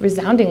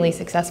resoundingly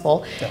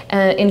successful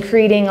in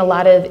creating a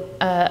lot of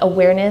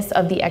awareness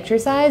of the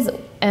exercise.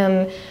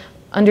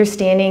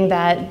 Understanding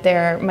that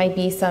there might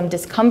be some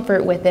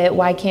discomfort with it,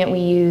 why can't we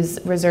use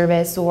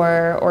reservists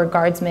or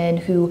guardsmen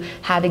who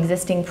have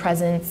existing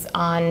presence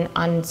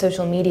on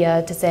social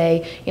media to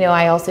say, you know,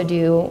 I also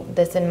do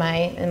this in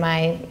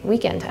my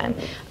weekend time.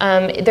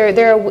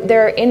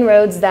 There are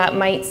inroads that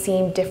might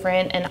seem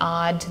different and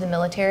odd to the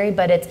military,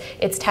 but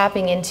it's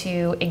tapping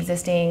into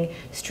existing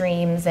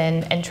streams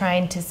and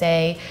trying to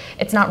say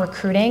it's not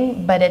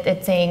recruiting, but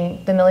it's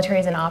saying the military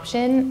is an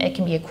option. It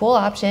can be a cool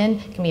option,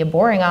 it can be a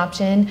boring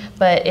option,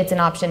 but it's an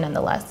option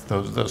nonetheless.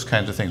 Those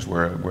kinds of things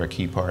were a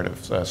key part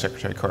of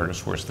Secretary Carter's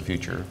Force the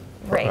Future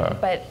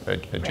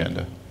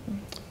agenda.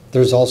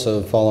 There's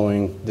also,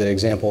 following the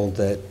example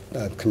that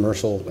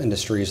commercial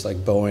industries like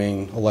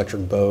Boeing,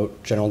 Electric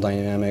Boat, General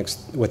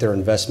Dynamics, with their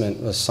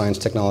investment of science,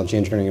 technology,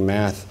 engineering, and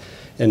math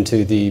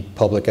into the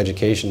public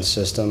education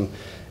system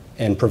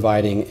and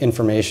providing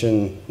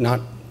information, not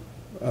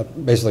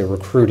basically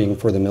recruiting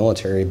for the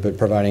military, but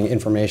providing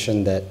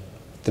information that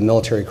the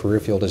military career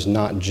field is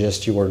not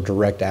just your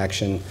direct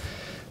action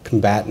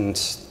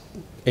combatants.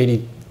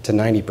 80 to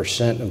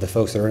 90% of the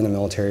folks that are in the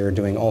military are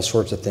doing all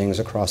sorts of things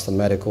across the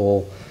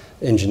medical,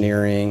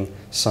 engineering,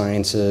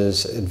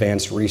 sciences,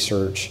 advanced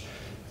research,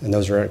 and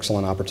those are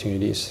excellent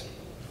opportunities.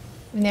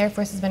 And the Air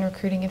Force has been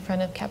recruiting in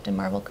front of Captain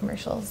Marvel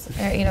commercials.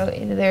 You know,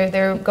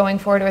 they're going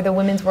forward, or the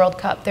Women's World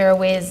Cup. There are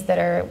ways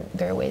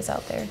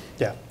out there.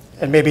 Yeah,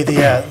 and maybe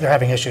they're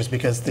having issues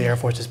because the Air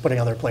Force is putting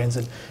all their planes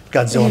in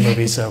Godzilla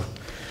movies, so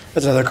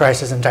that's another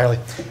crisis entirely.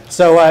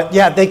 So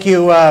yeah, thank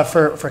you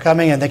for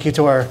coming, and thank you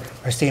to our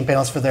esteemed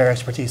panelists for their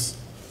expertise.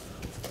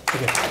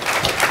 Thank you.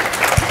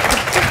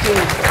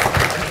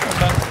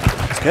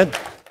 That's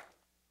good.